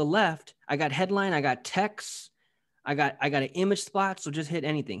headline to the left, I got headline, I got text, I got an image spot. So just hit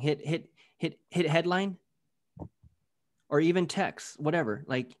anything, hit headline or even text, whatever,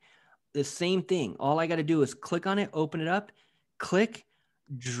 like the same thing. All I got to do is click on it, open it up, click,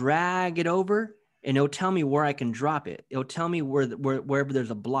 drag it over, and it'll tell me where I can drop it. It'll tell me wherever there's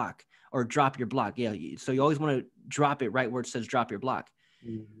a block or drop your block. Yeah. So you always want to drop it right where it says drop your block.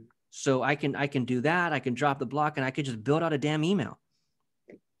 Mm-hmm. So I can do that. I can drop the block and I could just build out a damn email.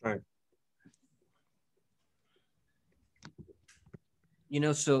 Right.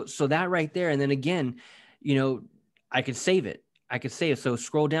 So that right there. And then again, I can save it. So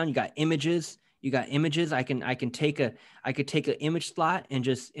scroll down, you got images. I could take an image slot and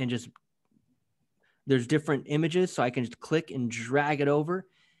just there's different images. So I can just click and drag it over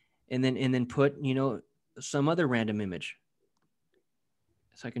and then put, some other random image.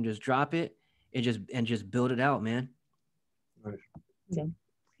 So I can just drop it and just build it out, man. Nice. Yeah.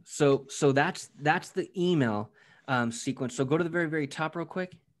 So that's the email. sequence. So go to the very, very top real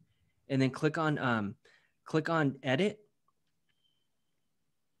quick, and then click on edit.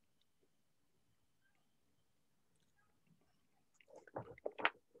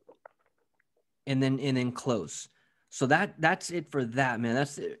 And then close. So that's it for that, man.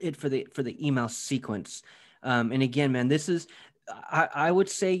 That's it for the email sequence. And again, man, this is, I would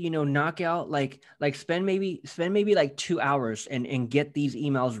say, knock out like spend maybe like 2 hours and get these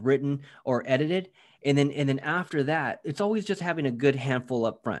emails written or edited. And then after that, it's always just having a good handful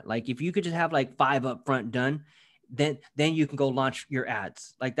up front. Like if you could just have like 5 up front done, then you can go launch your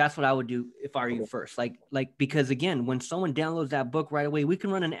ads. Like that's what I would do if I were you first. Like because again, when someone downloads that book right away, we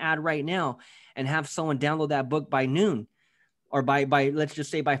can run an ad right now and have someone download that book by noon, or by let's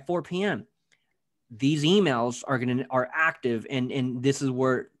just say by 4 p.m. These emails are active, and this is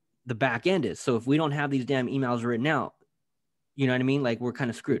where the back end is. So if we don't have these damn emails written out, you know what I mean? Like we're kind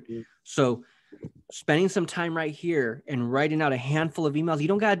of screwed. Mm-hmm. So spending some time right here and writing out a handful of emails, you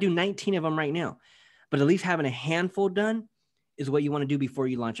don't got to do 19 of them right now, but at least having a handful done is what you want to do before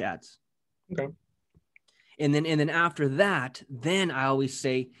you launch ads. Okay. And then after that, then I always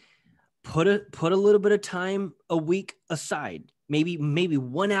say, put a little bit of time a week aside, maybe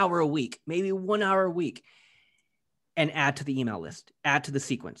 1 hour a week, and add to the email list, add to the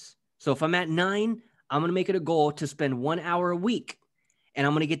sequence. So if I'm at 9, I'm going to make it a goal to spend 1 hour a week, and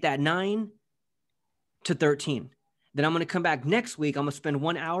I'm going to get that 9 to 13. Then I'm going to come back next week. I'm going to spend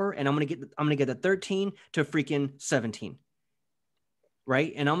 1 hour, and I'm going to get the 13 to freaking 17.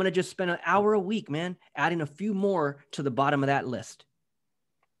 Right. And I'm going to just spend an hour a week, man, adding a few more to the bottom of that list.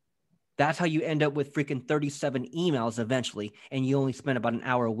 That's how you end up with freaking 37 emails eventually, and you only spend about an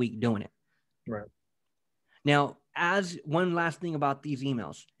hour a week doing it. Right. Now, as one last thing about these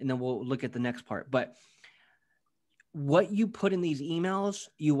emails, and then we'll look at the next part, but what you put in these emails,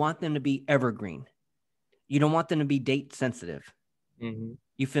 you want them to be evergreen. You don't want them to be date sensitive. Mm-hmm.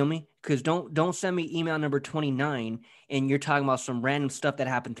 You feel me? Because don't send me email number 29 and you're talking about some random stuff that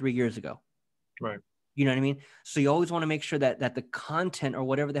happened 3 years ago. Right. You know what I mean? So you always want to make sure that the content or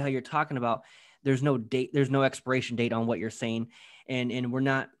whatever the hell you're talking about, there's no date, there's no expiration date on what you're saying. And we're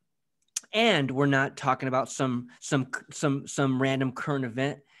not talking about some random current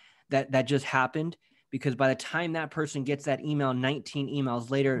event that just happened, because by the time that person gets that email 19 emails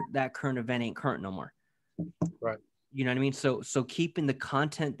later, that current event ain't current no more. Right. You know what I mean? So keeping the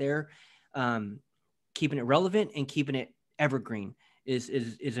content there, keeping it relevant and keeping it evergreen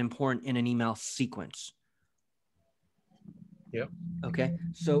is important in an email sequence. Yep. Okay.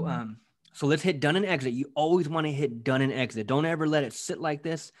 So let's hit done and exit. You always want to hit done and exit. Don't ever let it sit like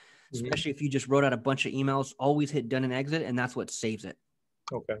this, especially if you just wrote out a bunch of emails. Always hit done and exit, and that's what saves it.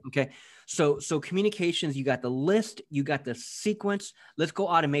 Okay. Okay. So communications, you got the list, you got the sequence. Let's go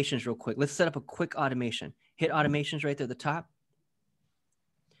automations real quick. Let's set up a quick automation. Hit automations right there at the top.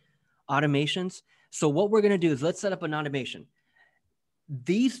 Automations. So what we're going to do is let's set up an automation.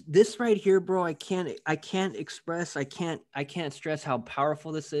 This right here, bro, I can't stress how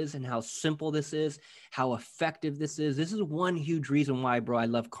powerful this is and how simple this is, how effective this is. This is one huge reason why, bro, I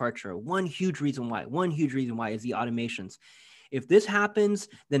love Cantero. One huge reason why is the automations. If this happens,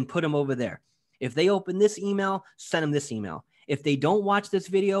 then put them over there. If they open this email, send them this email. If they don't watch this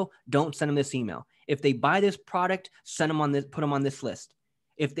video, don't send them this email. If they buy this product, send them on this, put them on this list.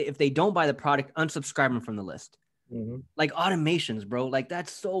 If they don't buy the product, unsubscribe them from the list. Mm-hmm. Like automations, bro. Like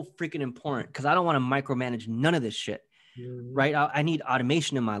that's so freaking important, because I don't want to micromanage none of this shit. Mm-hmm. Right? I need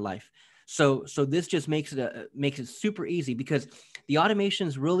automation in my life. So this just makes it super easy, because the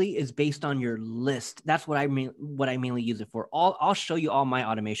automations really is based on your list. That's what I mainly use it for. I'll show you all my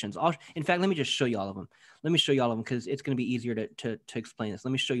automations. In fact, let me just show you all of them. Let me show you all of them, because it's going to be easier to explain this.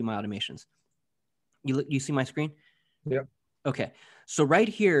 Let me show you my automations. You see my screen? Yeah. Okay. So right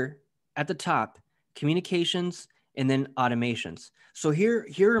here at the top, communications, and then automations. So here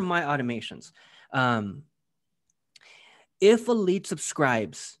are my automations. If a lead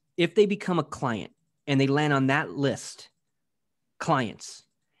subscribes, if they become a client and they land on that list, clients,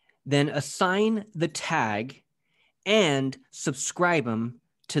 then assign the tag and subscribe them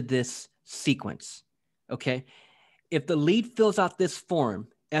to this sequence. Okay. If the lead fills out this form,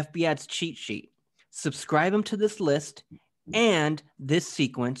 FB Ads cheat sheet, subscribe them to this list and this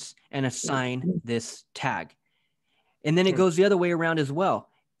sequence and assign this tag. And then it goes the other way around as well.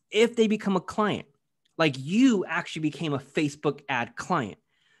 If they become a client, like you actually became a Facebook ad client.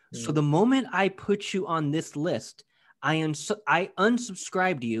 So the moment I put you on this list, I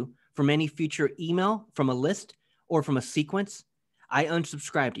unsubscribed you from any future email from a list or from a sequence. I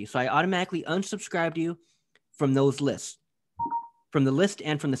unsubscribed you. So I automatically unsubscribed you from those lists, from the list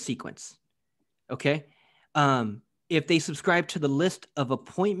and from the sequence. Okay. If they subscribe to the list of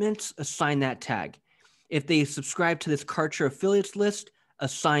appointments, assign that tag. If they subscribe to this Kartra affiliates list,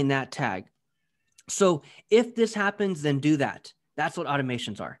 assign that tag. So if this happens, then do that. That's what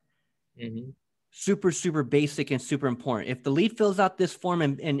automations are. Mm-hmm. Super, super basic and super important. If the lead fills out this form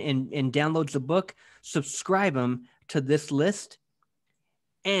and downloads the book, subscribe them to this list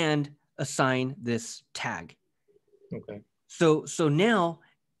and assign this tag. Okay. So now,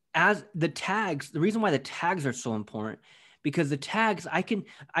 as the tags, the reason why the tags are so important, because the tags, I can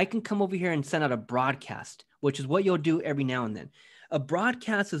come over here and send out a broadcast, which is what you'll do every now and then. A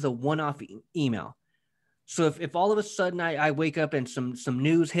broadcast is a one-off email. So if all of a sudden I wake up and some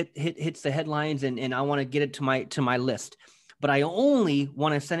news hits the headlines and I want to get it to my list, but I only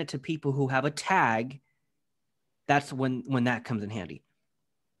want to send it to people who have a tag, that's when that comes in handy.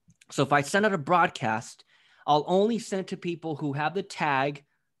 So if I send out a broadcast, I'll only send it to people who have the tag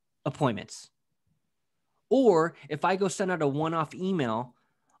appointments. Or if I go send out a one-off email,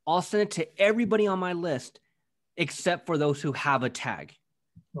 I'll send it to everybody on my list except for those who have a tag.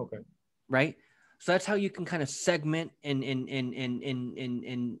 Okay. Right? So that's how you can kind of segment and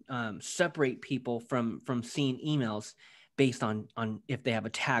separate people from seeing emails based on if they have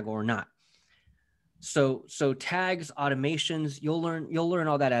a tag or not. So tags, automations, you'll learn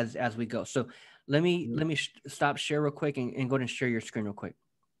all that as we go. So let me stop share real quick and go ahead and share your screen real quick.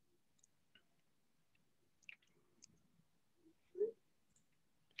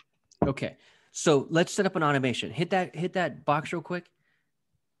 Okay, so let's set up an automation. Hit that box real quick.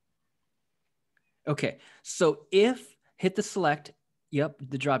 Okay, so hit the select,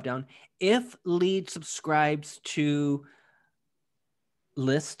 the drop down. If lead subscribes to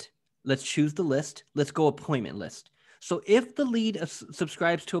list, let's choose the list. Let's go appointment list. So if the lead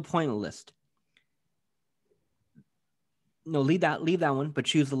subscribes to appointment list, no, leave that one, but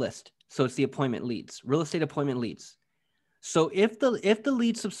choose the list. So it's the appointment leads, real estate appointment leads. So if the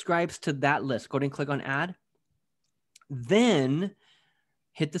lead subscribes to that list, go ahead and click on add, then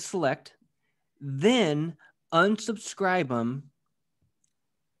hit the select, then unsubscribe them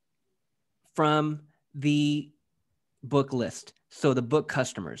from the book list. So the book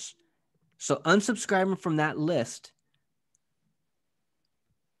customers. So unsubscribe them from that list,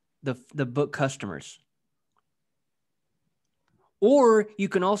 the book customers. Or you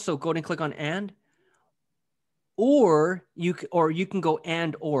can also go ahead and click on and, or you can go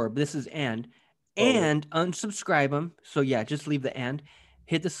or, this is and unsubscribe them. So yeah, just leave the and,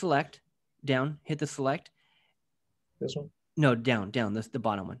 hit the select down, hit the select. This one? No, down, this the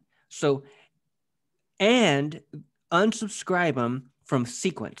bottom one. So, and unsubscribe them from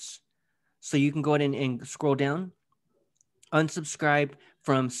sequence. So you can go ahead and scroll down, unsubscribe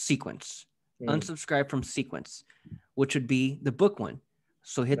from sequence, unsubscribe from sequence, which would be the book one.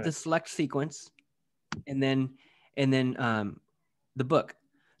 So hit the select sequence and then the book.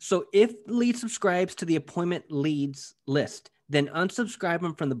 So if lead subscribes to the appointment leads list, then unsubscribe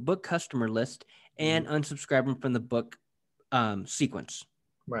them from the book customer list and unsubscribe them from the book sequence.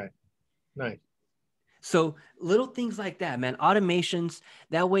 Right. Nice. So little things like that, man. Automations.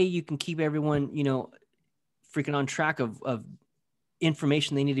 That way you can keep everyone, freaking on track of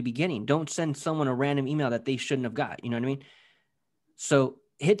information they need to be getting. Don't send someone a random email that they shouldn't have got. You know what I mean? So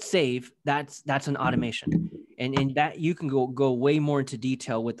hit save. That's an automation, and that you can go way more into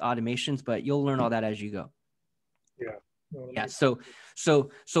detail with automations, but you'll learn all that as you go. Yeah. Yeah. So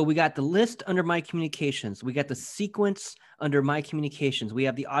we got the list under My Communications. We got the sequence under My Communications. We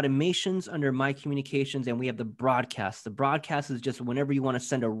have the automations under My Communications, and we have the broadcast. The broadcast is just whenever you want to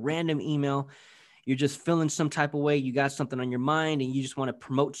send a random email, you're just feeling some type of way, you got something on your mind and you just want to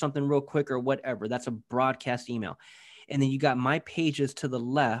promote something real quick or whatever. That's a broadcast email. And then you got My Pages to the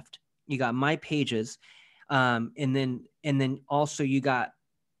left. You got My Pages. And then also you got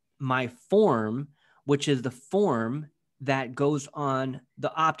My Form, which is the form that goes on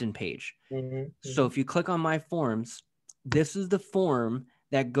the opt-in page. So if you click on My Forms, this is the form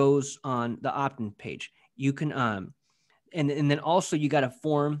that goes on the opt-in page. You can, and then also you got a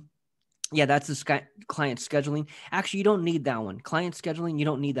form. Yeah, that's the client scheduling. Actually, you don't need that one. Client scheduling, you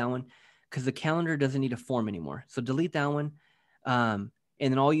don't need that one because the calendar doesn't need a form anymore. So delete that one. And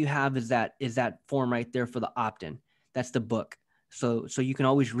then all you have is that form right there for the opt-in. That's the book. So you can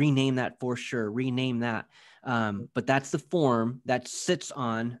always rename that for sure. Rename that. But that's the form that sits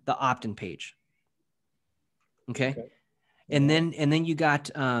on the opt-in page. Okay. And then you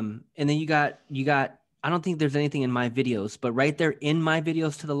got I don't think there's anything in My Videos, but right there in My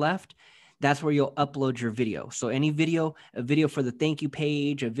Videos to the left, that's where you'll upload your video. So any video, a video for the thank you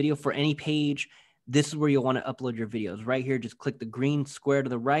page, a video for any page, this is where you'll want to upload your videos. Right here, just click the green square to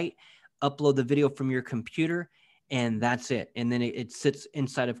the right, upload the video from your computer, and that's it. And then it sits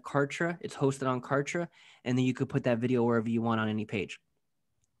inside of Kartra. It's hosted on Kartra, and then you could put that video wherever you want on any page.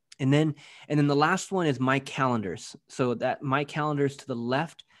 And then the last one is my calendars. So that my calendars to the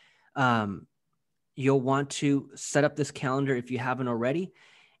left, you'll want to set up this calendar if you haven't already.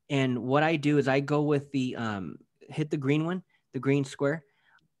 And what I do is I go with the hit the green one, the green square.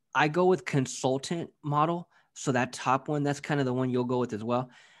 I go with consultant model. So that top one, that's kind of the one you'll go with as well.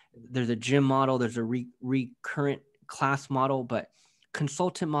 There's a gym model, there's a recurrent class model, but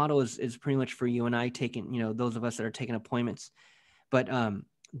consultant model is pretty much for you and I taking, those of us that are taking appointments. But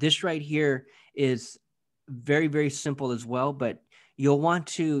this right here is very, very simple as well, but you'll want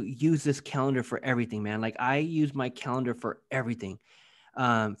to use this calendar for everything, man. Like I use my calendar for everything.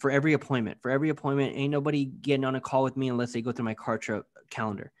 For every appointment, ain't nobody getting on a call with me unless they go through my Kartra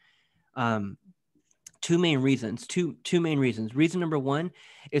calendar. Two main reasons. Reason number one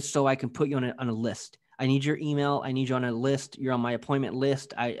is so I can put you on a list. I need your email. I need you on a list. You're on my appointment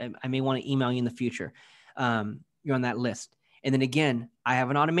list. I may want to email you in the future. You're on that list. And then again, I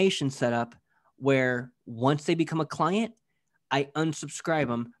have an automation set up where once they become a client, I unsubscribe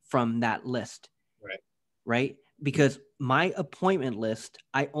them from that list. Right? Because my appointment list,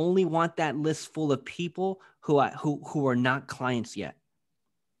 I only want that list full of people who are not clients yet.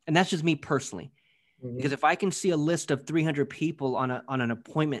 And that's just me personally. Mm-hmm. Because if I can see a list of 300 people on an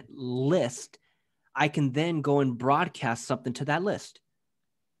appointment list, I can then go and broadcast something to that list.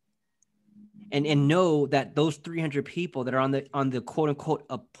 And know that those 300 people that are on the quote unquote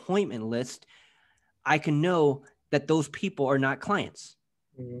appointment list, I can know that those people are not clients.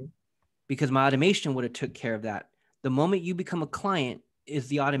 Mm-hmm. Because my automation would have took care of that. The moment you become a client is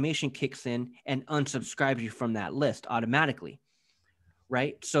the automation kicks in and unsubscribes you from that list automatically,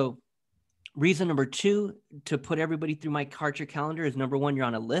 right? So reason number two to put everybody through my Kartra calendar is number one, you're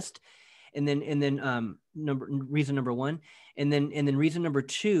on a list. And then reason number one. And then reason number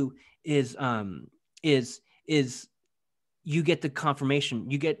two is you get the confirmation.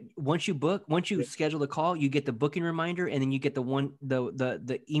 You get, once you schedule the call, you get the booking reminder, and then you get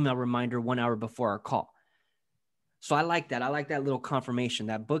the email reminder 1 hour before our call. So I like that. I like that little confirmation,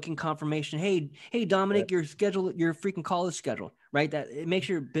 that booking confirmation. Hey, Dominic, your freaking call is scheduled, right? That it makes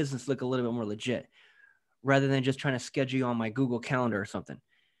your business look a little bit more legit rather than just trying to schedule you on my Google Calendar or something.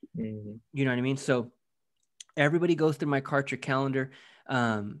 Mm-hmm. You know what I mean? So everybody goes through my Kartra calendar.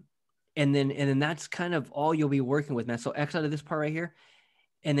 And then that's kind of all you'll be working with, man. So X out of this part right here,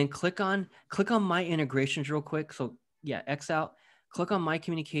 and then click on my integrations real quick. So yeah, X out, click on my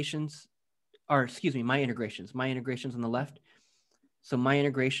communications, or excuse me, my integrations on the left. So my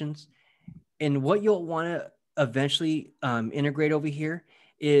integrations, and what you'll want to eventually integrate over here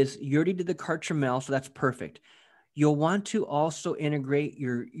is you already did the Kartra mail. So that's perfect. You'll want to also integrate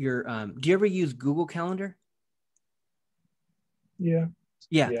your do you ever use Google Calendar? Yeah.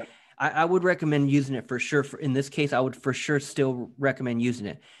 I would recommend using it for sure. In this case, I would for sure still recommend using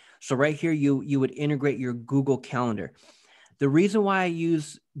it. So right here, you would integrate your Google Calendar. The reason why I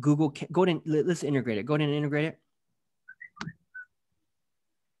use Google, let's integrate it. Go ahead and integrate it.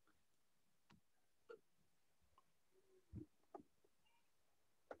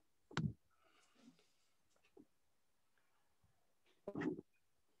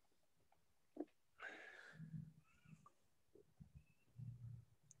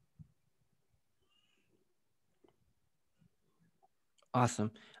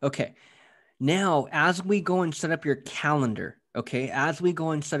 Awesome. Okay. Now, as we go and set up your calendar,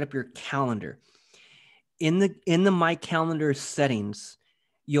 in the My Calendar settings,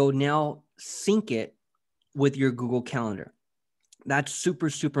 you'll now sync it with your Google Calendar. That's super,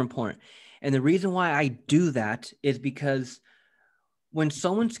 super important. And the reason why I do that is because when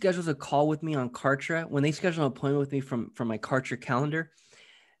someone schedules a call with me on Kartra, when they schedule an appointment with me from my Kartra calendar,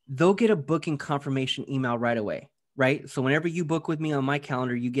 they'll get a booking confirmation email right away, right? So whenever you book with me on my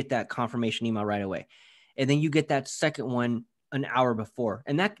calendar, you get that confirmation email right away. And then you get that second one an hour before.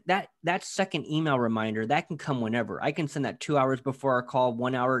 And that second email reminder, that can come whenever. I can send that 2 hours before our call,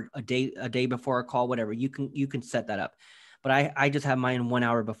 1 hour, a day before our call, whatever. You can set that up. But I just have mine 1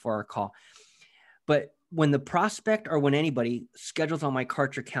 hour before our call. But when the prospect or when anybody schedules on my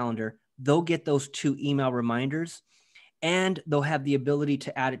Kartra calendar, they'll get those 2 email reminders, and they'll have the ability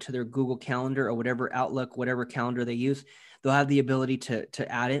to add it to their Google Calendar or whatever Outlook, whatever calendar they use. They'll have the ability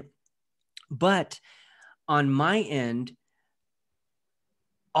to add it. But on my end,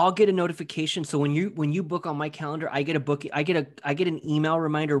 I'll get a notification. So when you book on my calendar, I get an email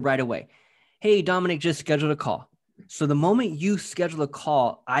reminder right away. Hey, Dominic just scheduled a call. So the moment you schedule a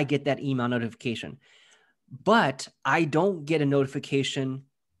call, I get that email notification. But I don't get a notification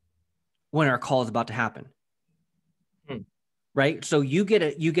when our call is about to happen. Hmm. Right. So you get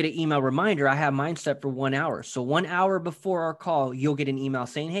an email reminder. I have mine set for 1 hour. So 1 hour before our call, you'll get an email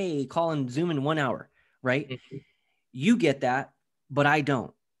saying, hey, call and Zoom in 1 hour. Right. Mm-hmm. You get that, but I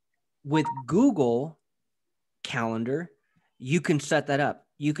don't. With Google Calendar, you can set that up.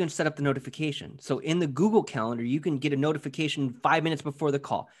 You can set up the notification. So in the Google Calendar, you can get a notification 5 minutes before the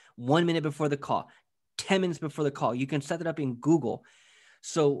call, 1 minute before the call, 10 minutes before the call. You can set it up in Google.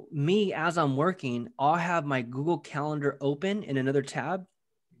 So me, as I'm working, I'll have my Google Calendar open in another tab.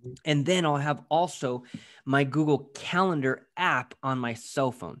 Mm-hmm. And then I'll have also my Google Calendar app on my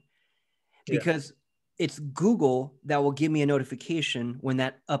cell phone, because it's Google that will give me a notification when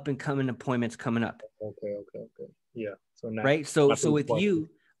that up and coming appointment's coming up. Okay. Yeah. So now, Right. So with you,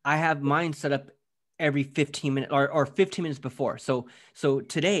 I have mine set up every 15 minutes or 15 minutes before. So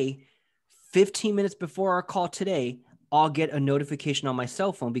today, 15 minutes before our call today, I'll get a notification on my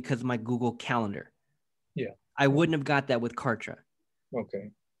cell phone because of my Google Calendar. Yeah. I wouldn't have got that with Kartra. Okay.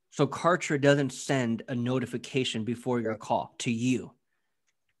 So Kartra doesn't send a notification before your call to you.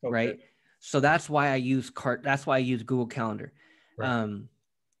 Okay. Right. So that's why I use Google Calendar. Right.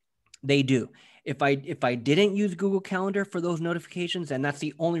 They do. If I didn't use Google Calendar for those notifications, and that's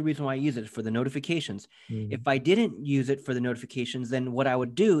the only reason why I use it, for the notifications. Mm-hmm. If I didn't use it for the notifications, then what I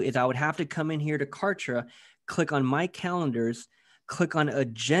would do is I would have to come in here to Kartra, click on my calendars, click on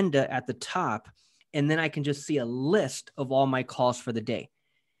agenda at the top, and then I can just see a list of all my calls for the day.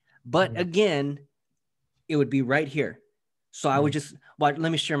 But again, it would be right here. So I would just, let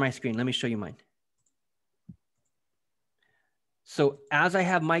me share my screen. Let me show you mine. So as I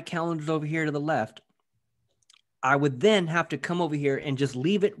have my calendars over here to the left, I would then have to come over here and just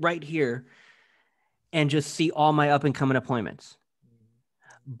leave it right here and just see all my up and coming appointments.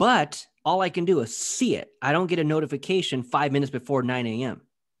 But all I can do is see it. I don't get a notification 5 minutes before 9 a.m.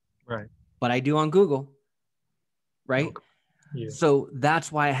 Right. But I do on Google. Right. Okay. Yeah. So that's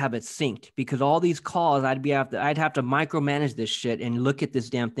why I have it synced, because all these calls I'd have to micromanage this shit and look at this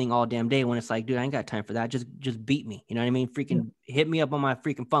damn thing all damn day, when it's like, dude, I ain't got time for that. Just beat me. You know what I mean? Freaking hit me up on my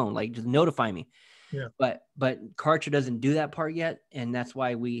freaking phone. Like, just notify me. Yeah. But Kartra doesn't do that part yet. And that's why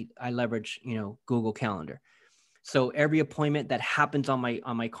I leverage, Google Calendar. So every appointment that happens on my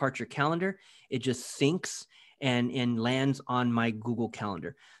Kartra calendar, it just syncs and lands on my Google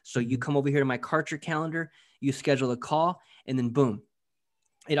Calendar. So you come over here to my Kartra calendar, you schedule a call, and then boom,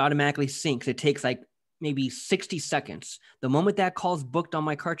 it automatically syncs. It takes like maybe 60 seconds. The moment that call's booked on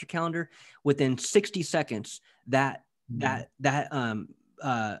my Kartra calendar, within 60 seconds, that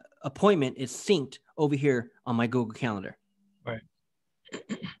appointment is synced over here on my Google Calendar. Right.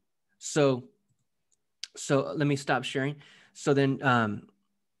 So let me stop sharing. So then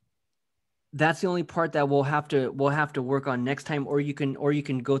that's the only part that we'll have to work on next time, or you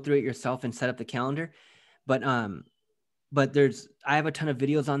can go through it yourself and set up the calendar. But I have a ton of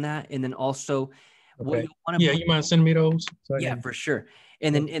videos on that. And then also what you want to, you mind sending me those? For sure.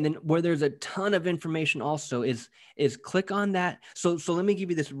 And then where there's a ton of information also is click on that. So let me give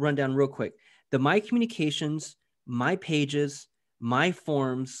you this rundown real quick. The My Communications, My Pages, My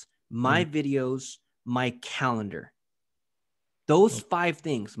Forms, My Videos, My Calendar. Those 5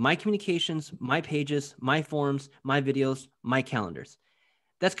 things: My Communications, My Pages, My Forms, My Videos, My Calendars.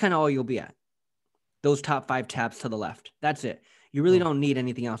 That's kind of all you'll be at. Those top 5 tabs to the left. That's it. You really don't need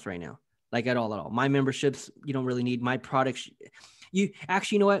anything else right now, like at all. My memberships, you don't really need. My products, you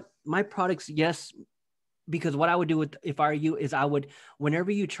know what? My products, yes, because what I would do if I were you is I would,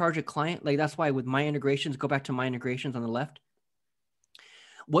 whenever you charge a client, like that's why with my integrations, go back to my integrations on the left.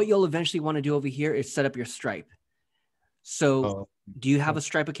 What you'll eventually want to do over here is set up your Stripe. So do you have a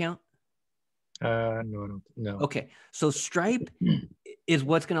Stripe account? No. Okay. So Stripe is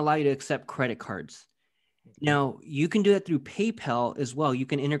what's going to allow you to accept credit cards. Now, you can do that through PayPal as well. You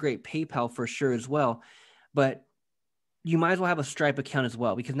can integrate PayPal for sure as well. But you might as well have a Stripe account as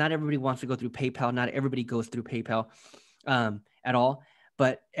well, because not everybody wants to go through PayPal. Not everybody goes through PayPal at all,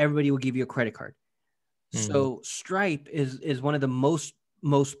 but everybody will give you a credit card. So Stripe is one of the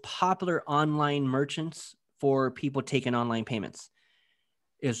most popular online merchants for people taking online payments,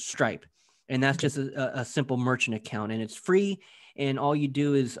 is Stripe. And that's just a simple merchant account, and it's free. And all you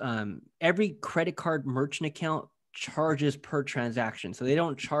do is every credit card merchant account charges per transaction. So they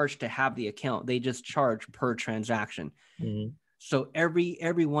don't charge to have the account. They just charge per transaction. So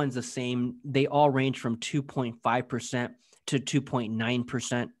every one's the same. They all range from 2.5% to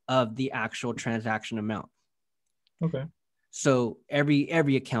 2.9% of the actual transaction amount. Okay. So every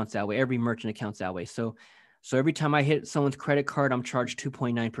account's that way. Every merchant account's that way. So every time I hit someone's credit card, I'm charged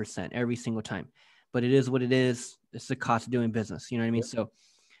 2.9% every single time. But it is what it is. It's the cost of doing business. You know what I mean?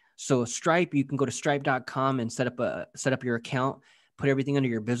 So Stripe, you can go to stripe.com and set up your account, put everything under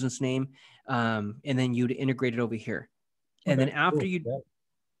your business name, and then you'd integrate it over here. And then Okay, after cool. you, Got it.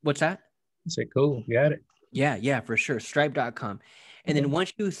 what's that? I said, cool. Got it. Yeah, for sure. Stripe.com. And Okay. then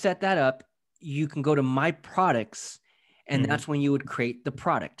once you set that up, you can go to my products, and Mhm. that's when you would create the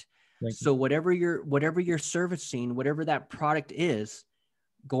product. Thank you. So whatever you're servicing, whatever that product is,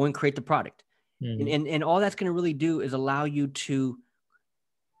 go and create the product. Mhm. And all that's going to really do is allow you to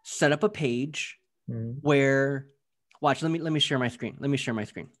set up a page Mhm. where, watch, let me share my screen.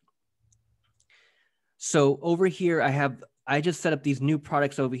 So over here, I just set up these new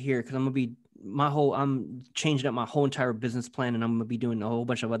products over here because I'm changing up my whole entire business plan, and I'm gonna be doing a whole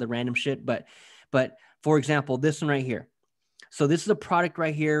bunch of other random shit. But for example, this one right here. So this is a product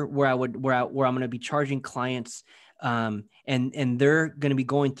right here where I'm gonna be charging clients, and they're gonna be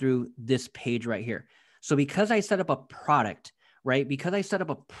going through this page right here. So because I set up a product, right? Because I set up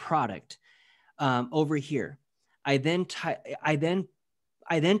a product over here, I then tie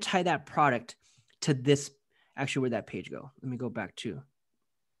that product to this. Actually, where'd that page go? Let me go back to.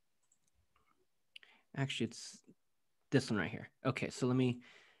 Actually, it's this one right here. Okay, so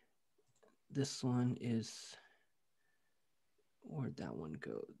this one is, where'd that one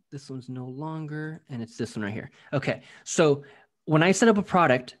go? This one's no longer, and it's this one right here. Okay, so when I set up a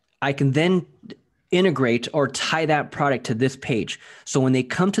product, I can then integrate or tie that product to this page. So when they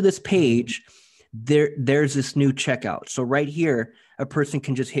come to this page, there's this new checkout. So right here, a person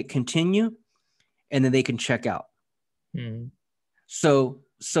can just hit continue, and then they can check out. Mhm. So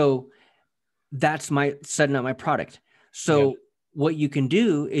that's my setting up my product. So Yeah. what you can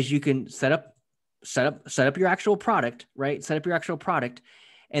do is you can set up your actual product, right? Set up your actual product,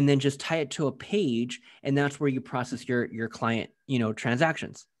 and then just tie it to a page, and that's where you process your client,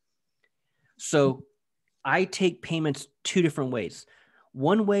 transactions. So I take payments two different ways.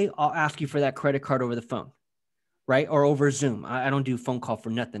 One way, I'll ask you for that credit card over the phone, right? Or over Zoom. I don't do phone call for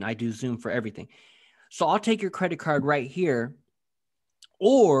nothing. I do Zoom for everything. So I'll take your credit card right here.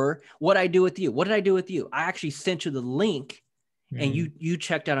 Or what I do with you. What did I do with you? I actually sent you the link, and Mhm. you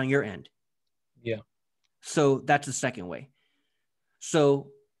checked out on your end. Yeah. So that's the second way.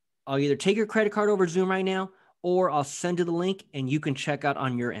 So I'll either take your credit card over Zoom right now, or I'll send you the link and you can check out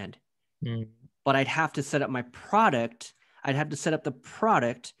on your end. Mhm. But I'd have to set up my product. I'd have to set up the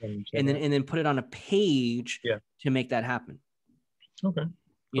product Check and it out. then put it on a page Yeah. to make that happen. Okay.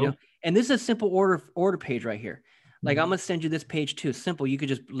 You Cool. know, and this is a simple order page right here. Like I'm Mhm. gonna send you this page too. Simple. You could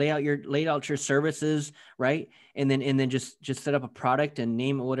just lay out your services, right? And then just set up a product and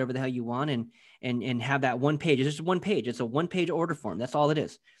name it whatever the hell you want, and have that one page. It's just one page. It's a one-page order form. That's all it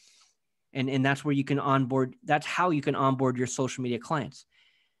is. And that's where you can onboard. That's how you can onboard your social media clients.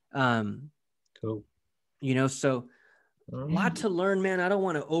 Cool. So a lot Um, to learn, man. I don't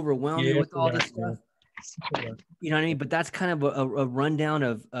want to overwhelm you yeah, with it's a all lot, this stuff. man. It's a lot. You know what I mean? But that's kind of a rundown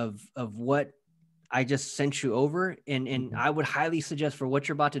of what I just sent you over. And Mhm. I would highly suggest, for what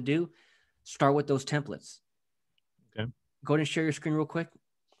you're about to do, start with those templates. Okay. Go ahead and share your screen real quick.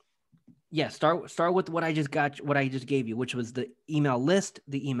 Yeah, start with what I just gave you, which was the email list,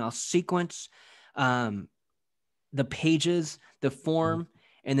 the email sequence, the pages, the form,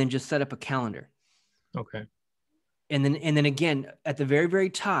 and then just set up a calendar. Okay. And then again, at the very, very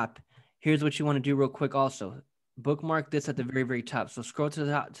top, here's what you want to do real quick also. Bookmark this at the very, very top. So scroll to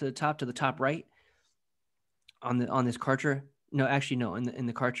the top right on this Kartra. No, actually, no, in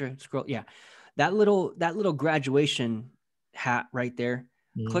the Kartra. Scroll, yeah. That little graduation hat right there.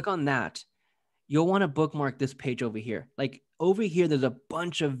 Mhm. Click on that. You'll want to bookmark this page over here. Like over here, there's a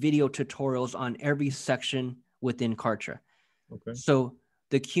bunch of video tutorials on every section within Kartra. Okay. So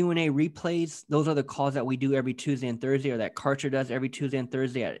the Q&A replays, those are the calls that we do every Tuesday and Thursday, or that Kartra does every Tuesday and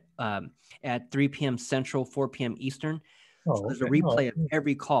Thursday at 3 p.m. Central, 4 p.m. Eastern. So Oh, there's a okay. Oh, replay of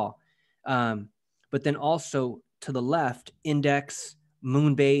every call. But then also to the left, Index,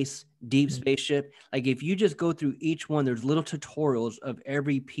 Moonbase, Deep Spaceship. Like if you just go through each one, there's little tutorials of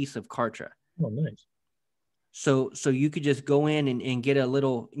every piece of Kartra. oh, nice. So you could just go in and get a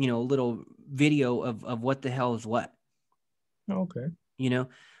little video of what the hell is what. Oh, okay.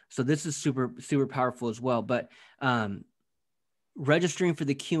 So this is super, super powerful as well. But registering for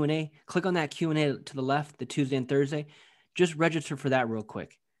the Q&A, click on that Q&A to the left, the Tuesday and Thursday. Just register for that real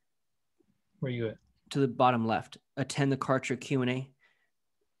quick. Where you at? To the bottom left, attend the Kartra Q&A.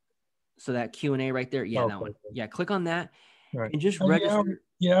 So that Q&A right there. Yeah, Oh, that one. okay. Yeah, click on that. All right. And just Oh, register.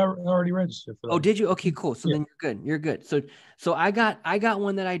 I already registered for that. Oh, did you? Okay, cool. So Yeah. then you're good. So I got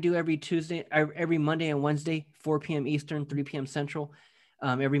one that I do every Tuesday, every Monday and Wednesday, 4 p.m. Eastern, 3 p.m. Central.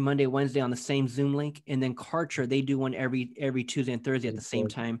 every Monday, Wednesday on the same Zoom link. And then Kartra, they do one every Tuesday and Thursday at the same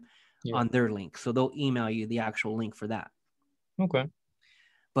time on their link. So they'll email you the actual link for that. Okay.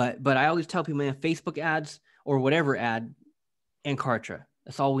 But I always tell people, man, Facebook ads or whatever ad and Kartra.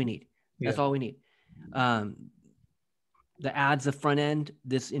 That's all we need. That's all we need. The ads, the front end,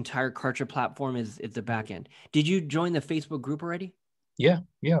 this entire Kartra platform is the back end. Did you join the Facebook group already? Yeah.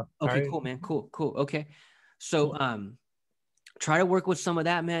 Okay, cool, man. Cool. Okay. So try to work with some of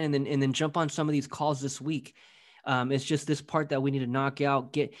that, man, and then jump on some of these calls this week. It's just this part that we need to knock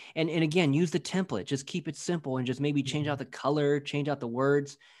out, and again, use the template. Just keep it simple and just maybe change out the color, change out the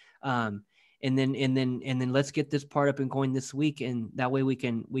words. And then let's get this part up and going this week. And that way we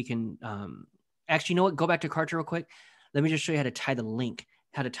can actually, you know what? Go back to Kartra real quick. Let me just show you how to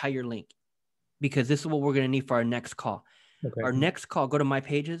tie your link, because this is what we're going to need for our next call. Okay. Our next call, go to My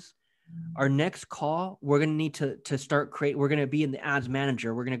Pages. Our next call, we're going to need to start we're going to be in the ads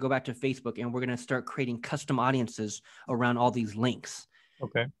manager. We're going to go back to Facebook and we're going to start creating custom audiences around all these links.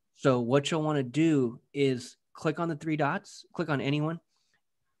 Okay. So what you'll want to do is click on the three dots, click on anyone,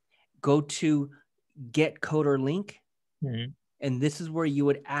 go to Get Code or Link. Mm-hmm. And this is where you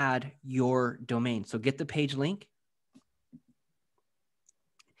would add your domain. So get the page link,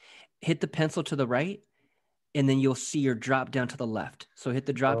 hit the pencil to the right, and then you'll see your drop down to the left. So hit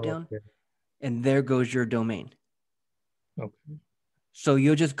the drop down, and there goes your domain. Okay. So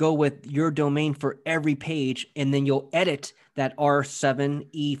you'll just go with your domain for every page, and then you'll edit that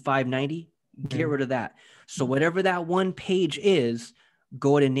R7E590, get rid of that. So whatever that one page is,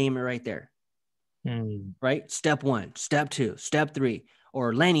 go ahead and name it right there. Right? Step 1, step 2, step 3,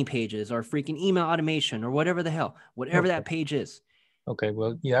 or landing pages, or freaking email automation, or whatever the hell, whatever that page is. Okay.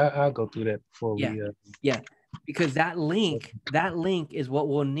 Well, yeah, I'll go through that before we. Yeah. Because that link is what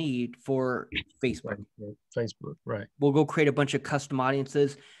we'll need for Facebook. Facebook, right. We'll go create a bunch of custom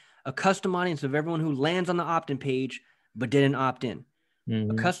audiences, a custom audience of everyone who lands on the opt-in page, but didn't opt in.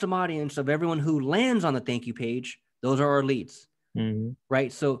 A custom audience of everyone who lands on the thank you page. Those are our leads.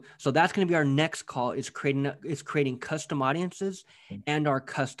 Right. So that's going to be our next call, is creating custom audiences and our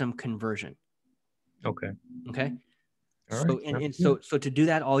custom conversion. Okay. So so to do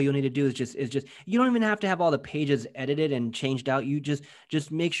that, all you'll need to do is just you don't even have to have all the pages edited and changed out. You just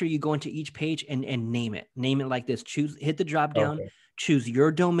make sure you go into each page and name it like this. Hit the drop down, choose your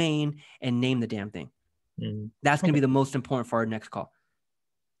domain, and name the damn thing. That's going to be the most important for our next call.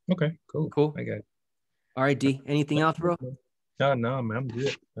 Okay, cool. I got it. All right, D. Anything else, bro? No, man, I'm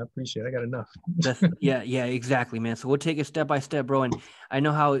good. I appreciate it. I got enough. Yeah, exactly, man. So we'll take it step by step, bro. And I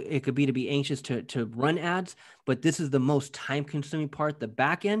know how it could be to be anxious to run ads, but this is the most time-consuming part, the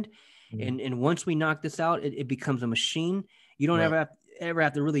back end. And once we knock this out, it becomes a machine. You don't ever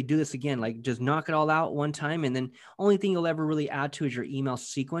have to really do this again. Like, just knock it all out one time, and then only thing you'll ever really add to is your email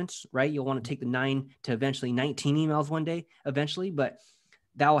sequence, right? You'll want to take the 9 to eventually 19 emails one day, eventually, but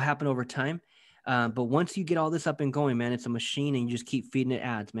that will happen over time. But once you get all this up and going, man, it's a machine, and you just keep feeding it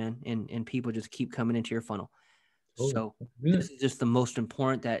ads, man. And people just keep coming into your funnel. So this is just the most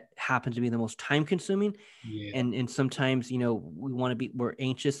important, that happens to be the most time consuming. And sometimes, we're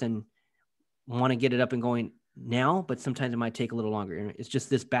anxious and want to get it up and going now, but sometimes it might take a little longer. It's just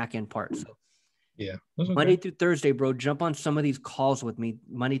this back end part. So Monday through Thursday, bro, jump on some of these calls with me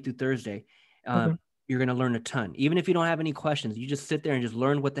Monday through Thursday. You're going to learn a ton. Even if you don't have any questions, you just sit there and just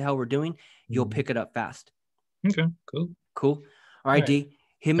learn what the hell we're doing. You'll pick it up fast. Okay, cool. All right, D,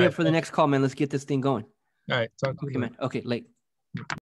 hit me up for the next call, man. Let's get this thing going. All right, talk to you. Okay, man. Okay, late.